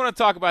want to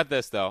talk about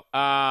this, though.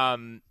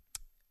 And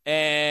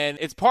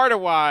it's part of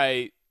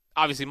why,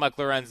 obviously, Mike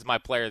Lorenzen is my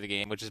player of the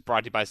game, which is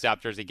brought to you by South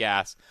Jersey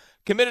Gas.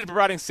 Committed to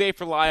providing safe,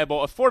 reliable,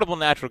 affordable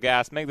natural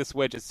gas. Make the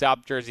switch at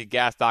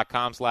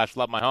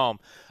southjerseygas.com/lovemyhome.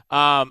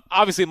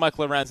 Obviously, Mike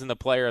Lorenzen, the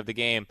player of the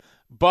game.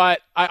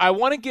 But I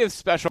want to give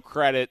special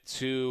credit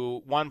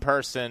to one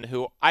person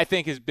who I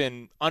think has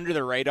been under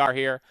the radar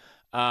here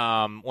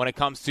when it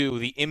comes to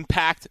the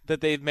impact that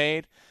they've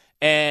made,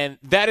 and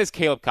that is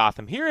Caleb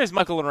Cotham. Here is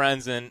Michael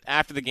Lorenzen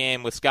after the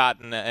game with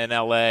Scott in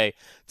L.A.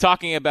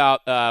 talking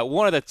about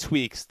one of the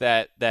tweaks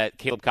that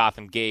Caleb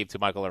Cotham gave to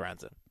Michael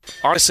Lorenzen.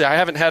 Honestly, I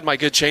haven't had my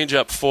good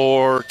changeup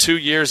for 2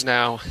 years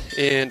now,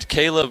 and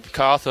Caleb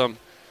Cotham,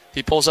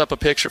 he pulls up a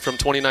picture from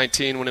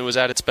 2019 when it was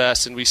at its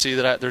best, and we see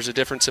that there's a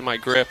difference in my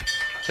grip.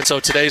 And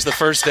so today's the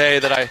first day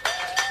that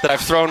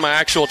I've thrown my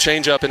actual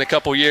changeup in a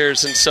couple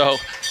years, and so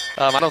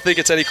I don't think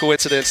it's any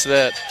coincidence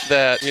that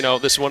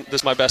this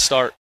is my best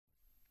start.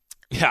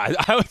 Yeah,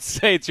 I would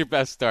say it's your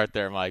best start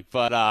there, Mike.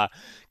 But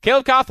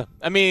Caleb Cotham,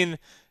 I mean,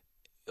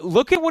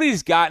 look at what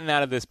he's gotten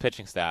out of this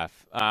pitching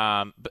staff.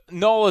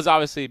 Nola has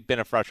obviously been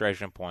a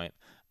frustration point,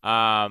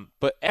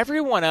 but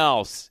everyone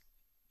else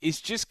is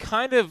just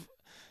kind of.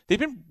 They've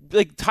been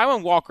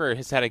Taijuan Walker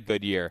has had a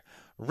good year.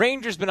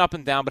 Ranger's been up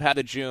and down, but had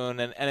a June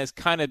and has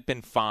kind of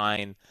been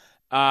fine.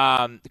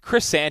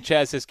 Chris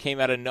Sanchez has came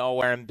out of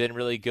nowhere and been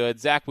really good.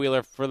 Zach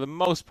Wheeler, for the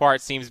most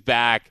part, seems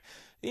back.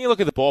 You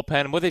look at the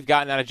bullpen and what they've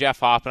gotten out of Jeff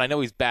Hoffman. I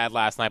know he's bad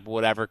last night, but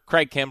whatever.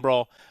 Craig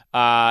Kimbrell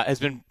has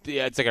been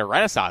it's like a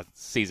renaissance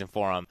season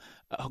for him.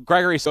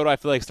 Gregory Soto, I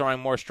feel like, is throwing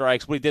more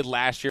strikes. What he did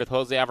last year with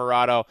Jose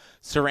Alvarado.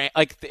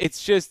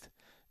 It's just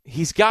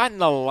he's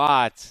gotten a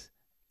lot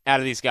out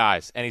of these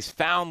guys, and he's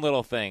found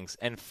little things,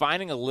 and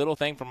finding a little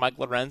thing from Mike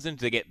Lorenzen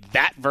to get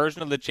that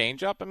version of the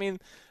changeup. I mean,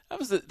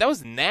 that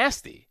was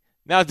nasty.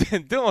 Now, it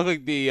didn't look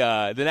like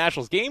the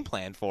Nationals game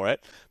plan for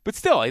it, but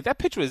still, that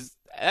pitch was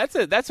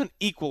that's an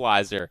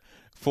equalizer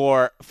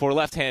for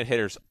left-handed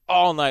hitters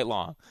all night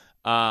long.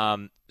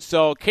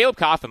 So Caleb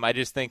Cotham, I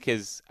just think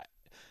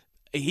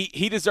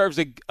he deserves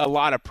a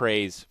lot of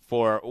praise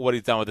for what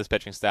he's done with this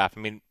pitching staff. I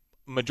mean,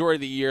 majority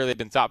of the year they've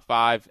been top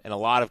 5 in a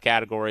lot of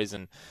categories,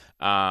 and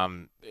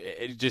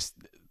it just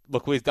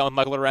look what he's done with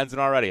Michael Lorenzen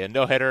already. A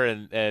no-hitter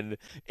and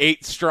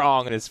 8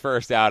 strong in his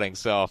first outing.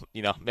 So,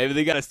 maybe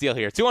they got a steal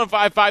here.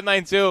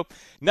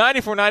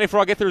 215-592-9494.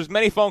 I'll get through as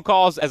many phone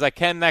calls as I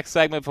can next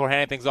segment before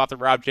handing things off to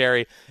Rob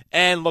Jerry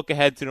and look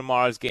ahead to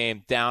tomorrow's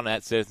game down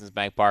at Citizens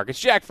Bank Park. It's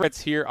Jack Fritz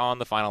here on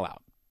The Final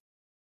Out.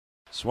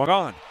 Swung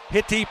on.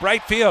 Hit deep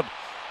right field.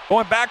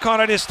 Going back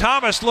on it is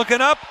Thomas looking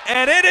up,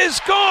 and it is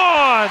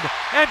gone!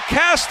 And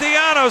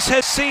Castellanos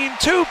has seen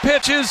 2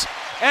 pitches,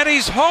 and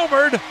he's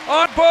homered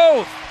on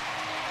both.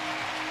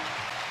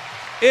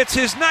 It's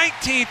his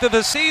 19th of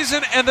the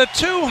season and the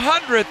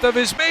 200th of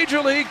his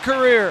major league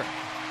career.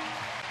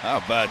 How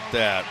about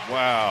that?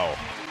 Wow.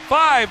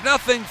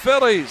 5-0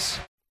 Phillies.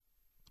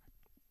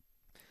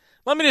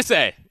 Let me just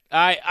say,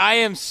 I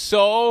am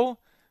so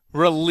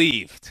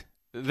relieved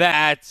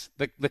that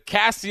the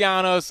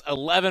Castellanos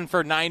 11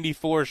 for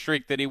 94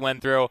 streak that he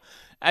went through,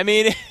 I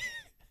mean,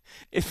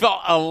 it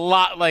felt a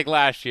lot like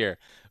last year.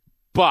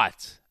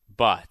 But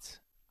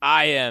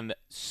I am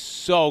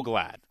so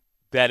glad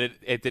that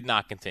it did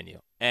not continue.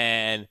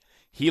 And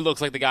he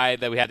looks like the guy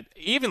that we had.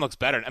 He even looks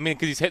better. I mean,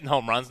 because he's hitting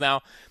home runs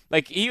now.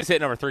 Like, he was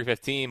hitting over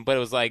 315, but it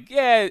was like,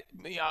 yeah,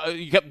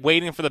 you kept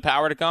waiting for the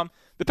power to come.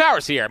 The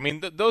power's here. I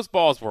mean, those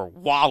balls were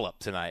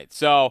walloped tonight.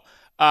 So,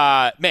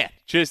 man,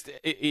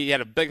 he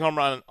had a big home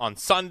run on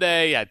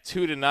Sunday. He had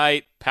 2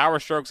 tonight. Power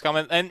strokes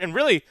coming. And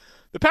really,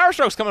 the power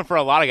strokes coming for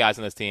a lot of guys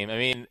on this team. I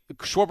mean,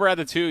 Schwarber had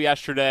the 2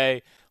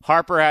 yesterday.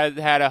 Harper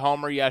had a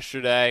homer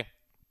yesterday.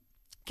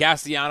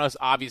 Castellanos,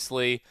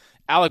 obviously.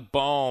 Alec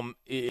Boehm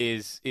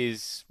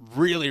is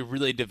really,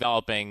 really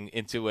developing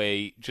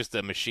into just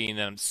a machine,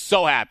 and I'm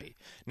so happy.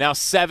 Now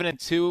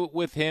 7-2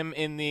 with him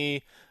in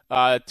the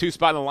 2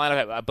 spot in the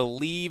lineup. I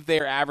believe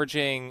they're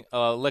averaging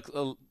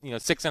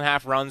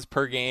 6.5 runs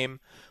per game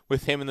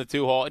with him in the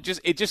 2 hole. It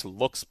just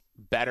looks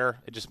better.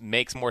 It just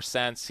makes more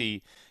sense.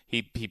 He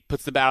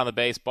puts the bat on the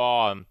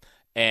baseball,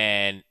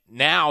 and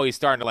now he's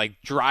starting to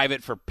drive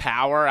it for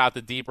power out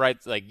the deep right,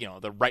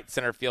 the right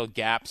center field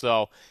gap.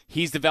 So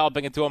he's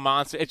developing into a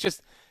monster. It's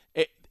just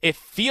it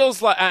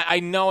feels like,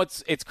 I know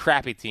it's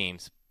crappy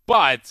teams,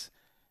 but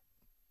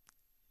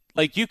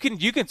you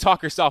can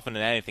talk yourself into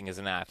anything as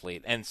an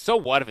athlete. And so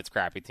what if it's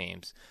crappy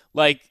teams?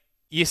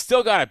 You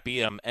still got to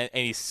beat them, and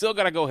you still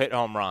got to go hit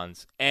home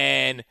runs.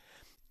 And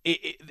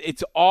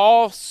it's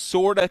all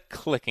sort of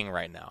clicking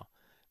right now.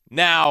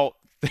 Now,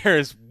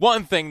 there's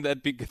one thing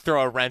that could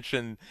throw a wrench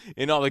in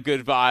all the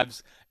good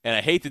vibes, and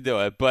I hate to do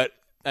it, but,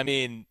 I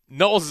mean,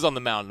 Knowles is on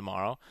the mound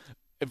tomorrow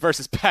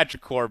versus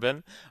Patrick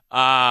Corbin.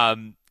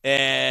 And,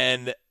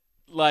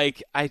 I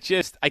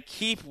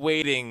keep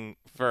waiting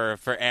for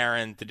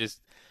Aaron to just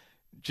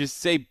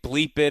say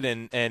bleep it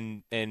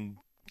and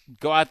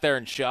go out there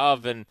and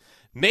shove, and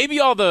maybe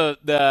all the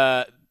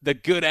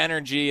good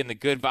energy and the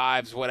good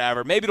vibes,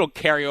 whatever, maybe it'll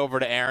carry over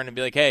to Aaron and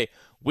be like, hey,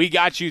 we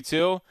got you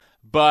too.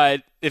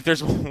 But if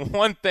there's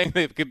one thing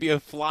that could be a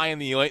fly in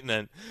the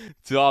ointment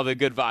to all the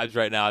good vibes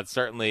right now, it's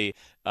certainly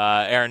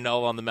Aaron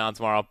Nola on the mound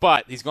tomorrow.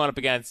 But he's going up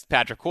against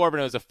Patrick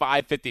Corbin. It was a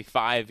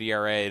 5.55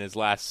 ERA in his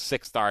last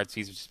 6 starts.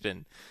 He's just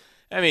been,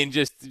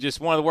 just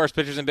one of the worst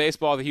pitchers in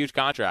baseball with a huge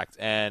contract.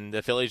 And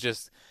the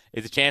Phillies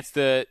it's a chance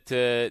to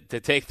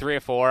take 3 or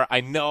 4. I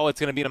know it's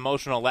going to be an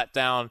emotional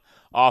letdown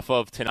off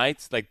of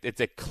tonight's.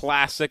 It's a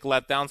classic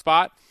letdown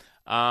spot.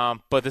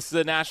 But this is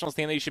a Nationals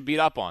team that you should beat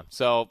up on.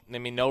 So,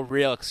 no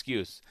real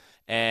excuse.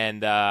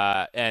 And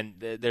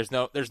there's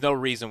no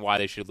reason why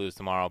they should lose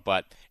tomorrow,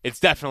 but it's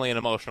definitely an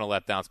emotional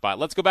letdown spot.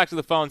 Let's go back to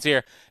the phones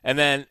here. And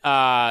then,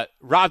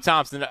 Rob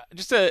Thompson,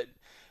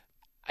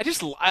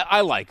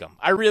 I like him.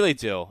 I really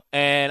do.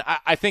 And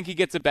I think he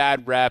gets a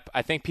bad rep.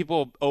 I think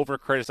people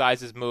over-criticize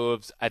his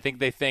moves. I think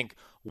they think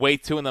way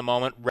too in the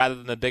moment rather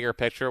than the bigger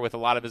picture with a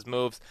lot of his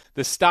moves.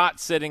 The stot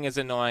sitting is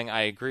annoying.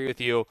 I agree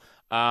with you.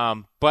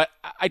 But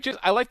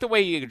I like the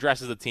way he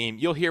addresses the team.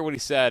 You'll hear what he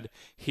said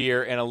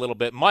here in a little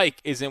bit. Mike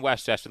is in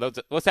Westchester.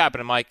 What's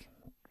happening, Mike?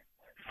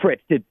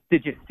 Fritz, did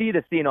you see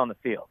the scene on the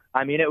field?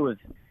 It was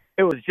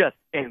just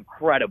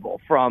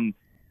incredible. From,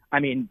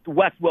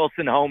 Wes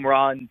Wilson home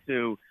run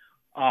to,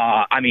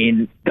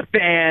 the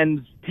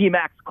fans,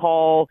 T-Mac's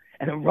call,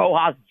 and then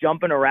Rojas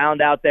jumping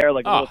around out there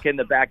like a little kid in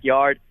the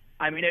backyard.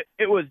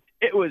 It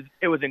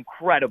was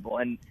incredible.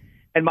 And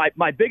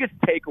my biggest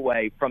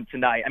takeaway from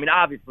tonight,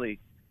 obviously,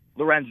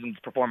 Lorenzen's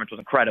performance was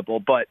incredible,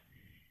 but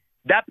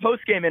that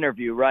post-game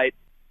interview, right,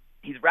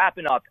 he's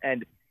wrapping up,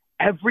 and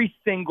every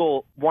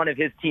single one of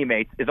his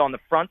teammates is on the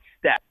front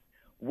step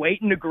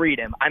waiting to greet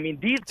him.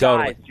 These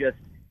guys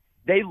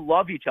they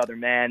love each other,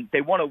 man. They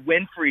want to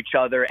win for each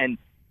other, and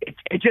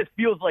it just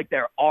feels like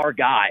they're our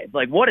guys.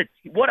 What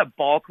a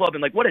ball club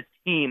and what a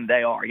team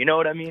they are. You know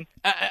what I mean?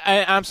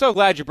 I'm so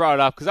glad you brought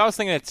it up because I was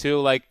thinking it too.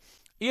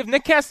 You have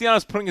Nick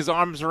Castellanos putting his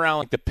arms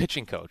around the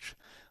pitching coach,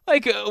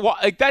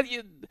 that.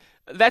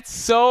 That's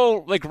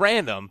so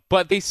random,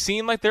 but they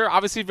seem like they're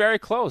obviously very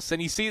close.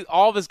 And you see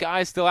all of his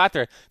guys still out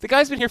there. The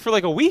guy's been here for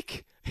a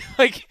week.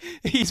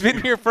 He's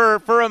been here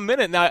for a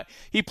minute now.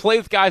 He played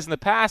with guys in the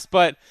past,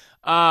 but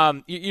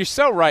you're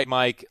so right,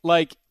 Mike.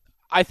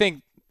 I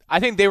think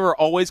they were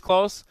always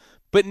close,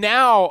 but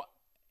now,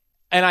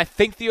 and I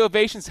think the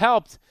ovations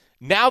helped.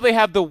 Now they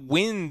have the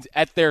wind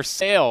at their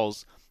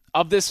sails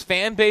of this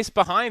fan base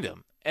behind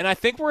them, and I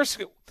think we're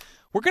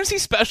going to see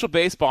special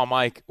baseball,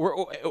 Mike.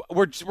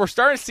 We're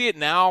starting to see it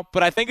now,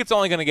 but I think it's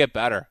only going to get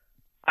better.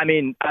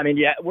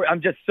 Yeah.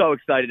 I'm just so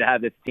excited to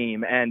have this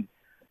team, and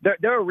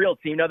they're a real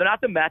team. No, they're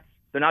not the Mets.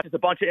 They're not just a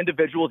bunch of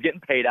individuals getting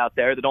paid out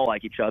there that don't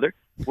like each other.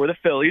 We're the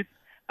Phillies.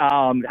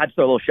 I just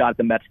throw a little shot at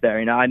the Mets there.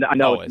 I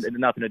know it's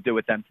nothing to do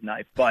with them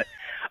tonight, but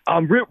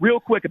real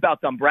quick about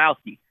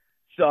Dombrowski.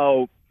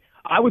 So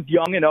I was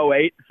young in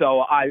 2008, so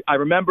I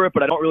remember it,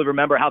 but I don't really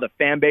remember how the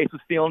fan base was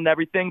feeling and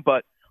everything.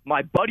 But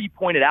my buddy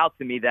pointed out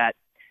to me that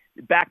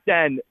back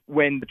then,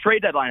 when the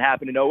trade deadline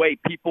happened in 2008,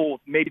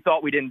 people maybe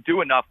thought we didn't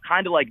do enough,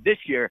 kind of like this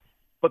year.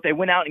 but they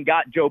went out and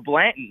got Joe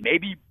Blanton.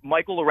 Maybe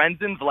Michael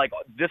Lorenzen's like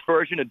this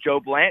version of Joe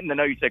Blanton. I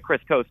know you said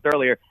Chris Coast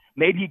earlier.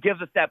 Maybe he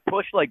gives us that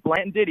push like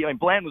Blanton did. I mean,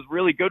 Blanton was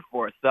really good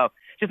for us. So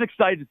just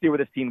excited to see where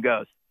this team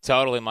goes.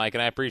 Totally, Mike,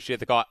 and I appreciate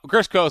the call.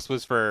 Chris Coast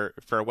was for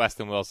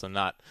Weston Wilson,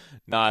 not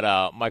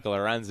Michael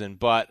Lorenzen.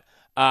 But,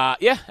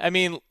 yeah, I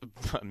mean,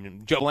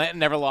 Joe Blanton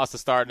never lost a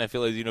start in a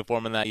Phillies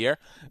uniform in that year.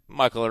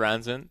 Michael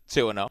Lorenzen,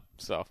 2-0,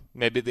 so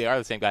maybe they are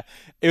the same guy.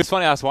 It was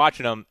funny, I was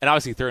watching him, and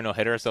obviously threw a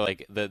no-hitter, so,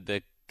 like,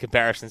 the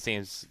comparison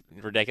seems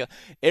ridiculous.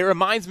 It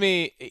reminds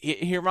me –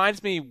 he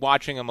reminds me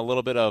watching him a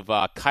little bit of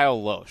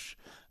Kyle Loesch.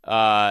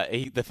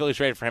 The Phillies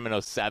traded for him in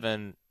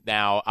 2007.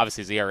 Now,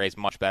 obviously, his ERA is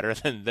much better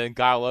than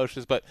Kyle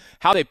Loesch's, but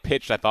how they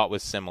pitched, I thought,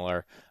 was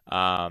similar.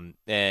 And,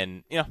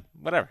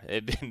 whatever.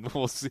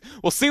 We'll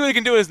see what he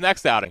can do in his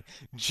next outing.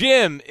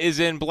 Jim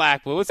is in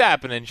Blackwood. What's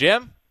happening,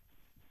 Jim?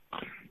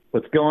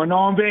 What's going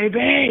on,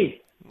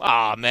 baby?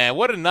 Oh, man,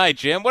 what a night,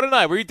 Jim. What a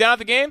night. Were you down at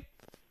the game?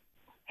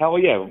 Hell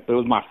yeah. It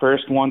was my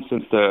first one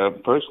since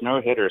the first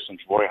no-hitter since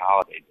Roy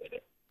Halladay did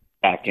it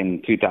back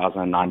in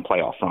 2009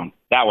 playoff run.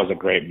 That was a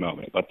great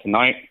moment. But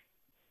tonight,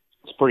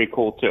 it's pretty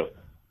cool, too.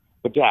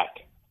 But,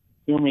 Jack,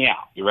 hear me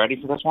out. You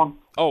ready for this one?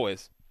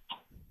 Always.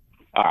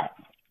 All right.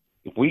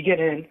 If we get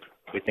in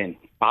within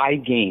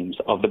 5 games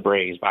of the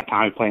Braves by the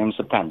time we play them in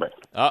September,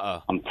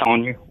 I'm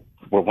telling you,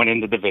 we're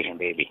winning the division,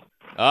 baby.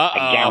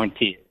 I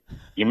guarantee it.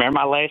 You remember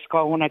my last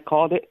call when I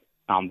called it?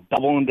 I'm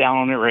doubling down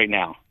on it right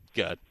now.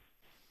 Good.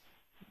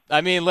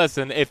 I mean,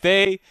 listen, if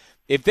they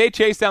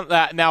chase down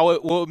that, now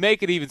it will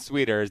make it even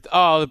sweeter.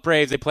 The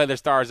Braves, they play their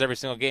stars every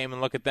single game,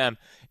 and look at them.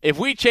 If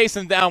we chase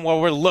them down while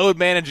we're load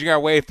managing our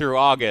way through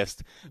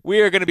August,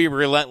 we are going to be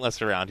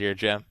relentless around here,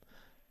 Jim.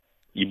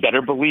 You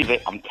better believe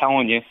it. I'm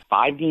telling you,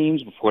 5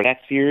 games before that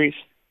series,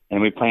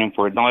 and we play them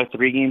for another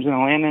 3 games in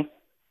Atlanta.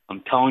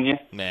 I'm telling you,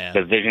 man,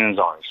 the division is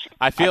ours.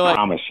 I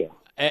promise you.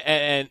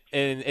 And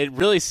it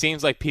really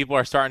seems like people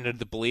are starting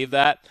to believe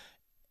that.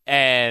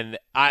 And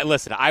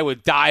I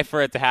would die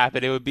for it to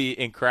happen. It would be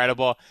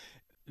incredible.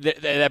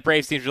 That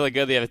Braves team's really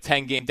good. They have a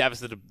 10-game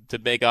deficit to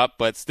make up,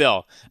 but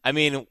still, I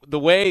mean, the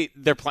way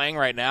they're playing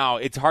right now,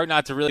 it's hard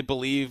not to really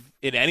believe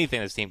in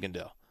anything this team can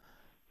do.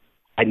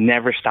 I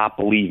never stop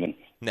believing.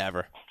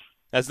 Never.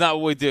 That's not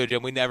what we do,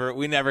 Jim. We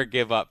never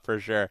give up for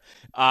sure.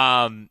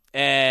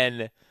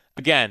 And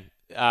again,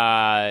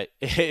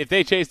 if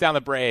they chase down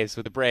the Braves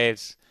with the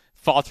Braves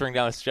faltering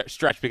down the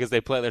stretch because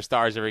they play their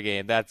stars every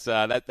game,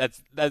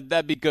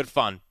 that'd be good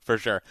fun for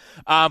sure.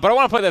 But I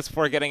want to play this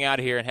before getting out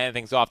of here and handing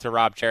things off to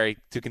Rob Cherry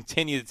to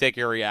continue to take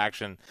your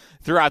reaction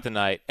throughout the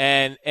night.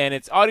 And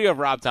it's audio of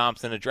Rob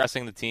Thompson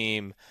addressing the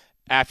team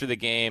after the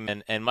game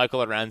and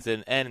Michael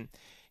Lorenzen. And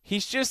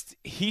he's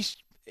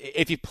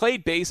if you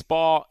played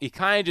baseball, you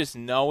kind of just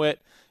know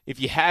it. If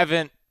you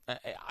haven't,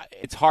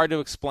 it's hard to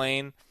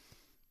explain.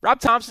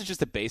 Rob Thompson's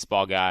just a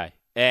baseball guy.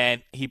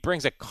 And he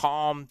brings a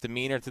calm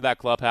demeanor to that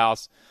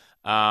clubhouse.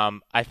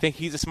 I think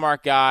he's a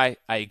smart guy.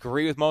 I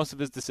agree with most of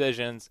his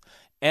decisions.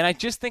 And I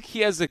just think he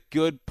has a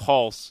good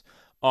pulse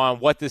on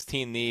what this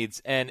team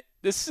needs. And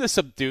this is a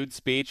subdued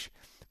speech,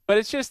 but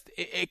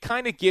it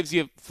kind of gives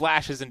you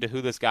flashes into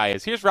who this guy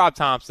is. Here's Rob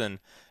Thompson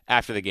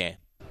after the game.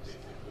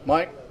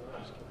 Mike,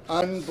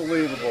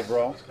 unbelievable,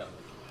 bro.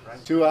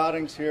 2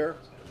 outings here,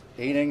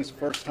 8 innings,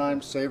 first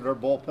time, saved our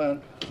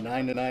bullpen,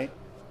 9 tonight,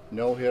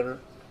 no hitter.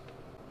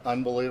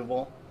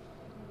 Unbelievable.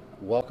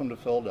 Welcome to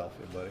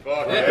Philadelphia, buddy.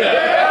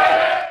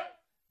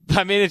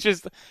 I mean,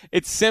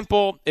 it's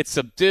simple, it's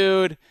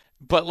subdued,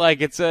 but like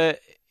he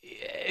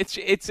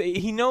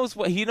knows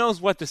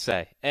what to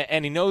say,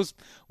 and he knows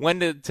when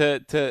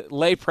to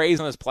lay praise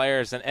on his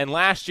players. And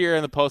last year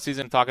in the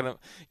postseason, talking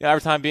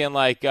every time being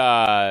like,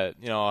 how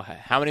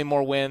many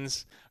more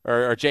wins,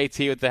 or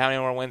JT with the how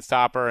many more wins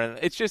topper, and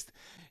it's just.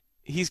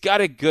 He's got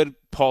a good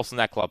pulse in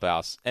that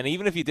clubhouse. And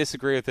even if you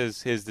disagree with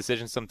his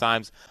decisions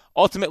sometimes,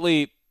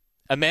 ultimately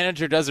a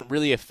manager doesn't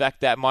really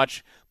affect that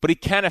much, but he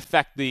can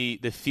affect the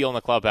feel in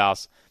the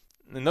clubhouse.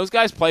 And those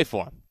guys play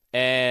for him.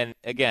 And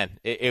again,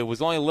 it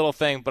was only a little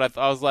thing, but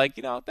I was like,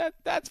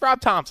 that's Rob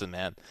Thompson,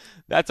 man.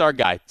 That's our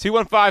guy.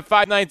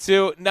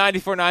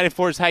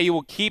 215-592-9494 is how you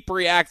will keep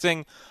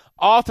reacting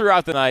all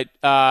throughout the night.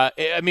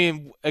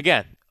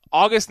 Again,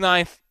 August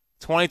 9th,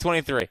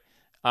 2023.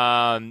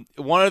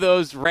 One of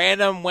those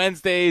random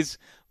Wednesdays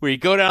where you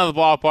go down to the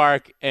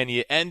ballpark and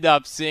you end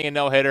up seeing a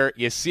no-hitter.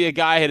 You see a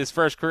guy hit his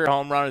first career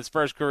home run, his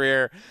first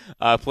career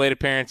plate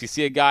appearance. You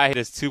see a guy hit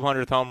his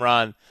 200th home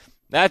run.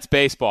 That's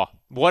baseball.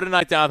 What a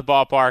night down at the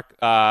ballpark.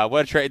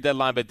 What a trade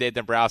deadline by Dave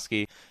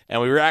Dombrowski.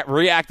 And we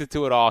reacted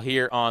to it all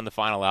here on The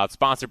Final Out.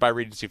 Sponsored by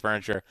Regency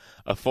Furniture.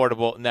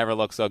 Affordable, never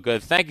looked so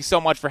good. Thank you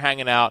so much for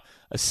hanging out.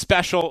 A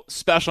special,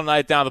 special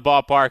night down at the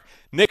ballpark.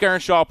 Nick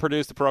Earnshaw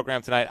produced the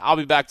program tonight. I'll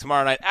be back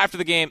tomorrow night after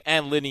the game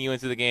and leading you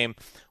into the game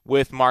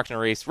with Mark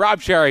Norris. Rob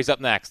Cherry's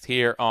up next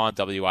here on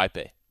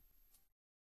WIP.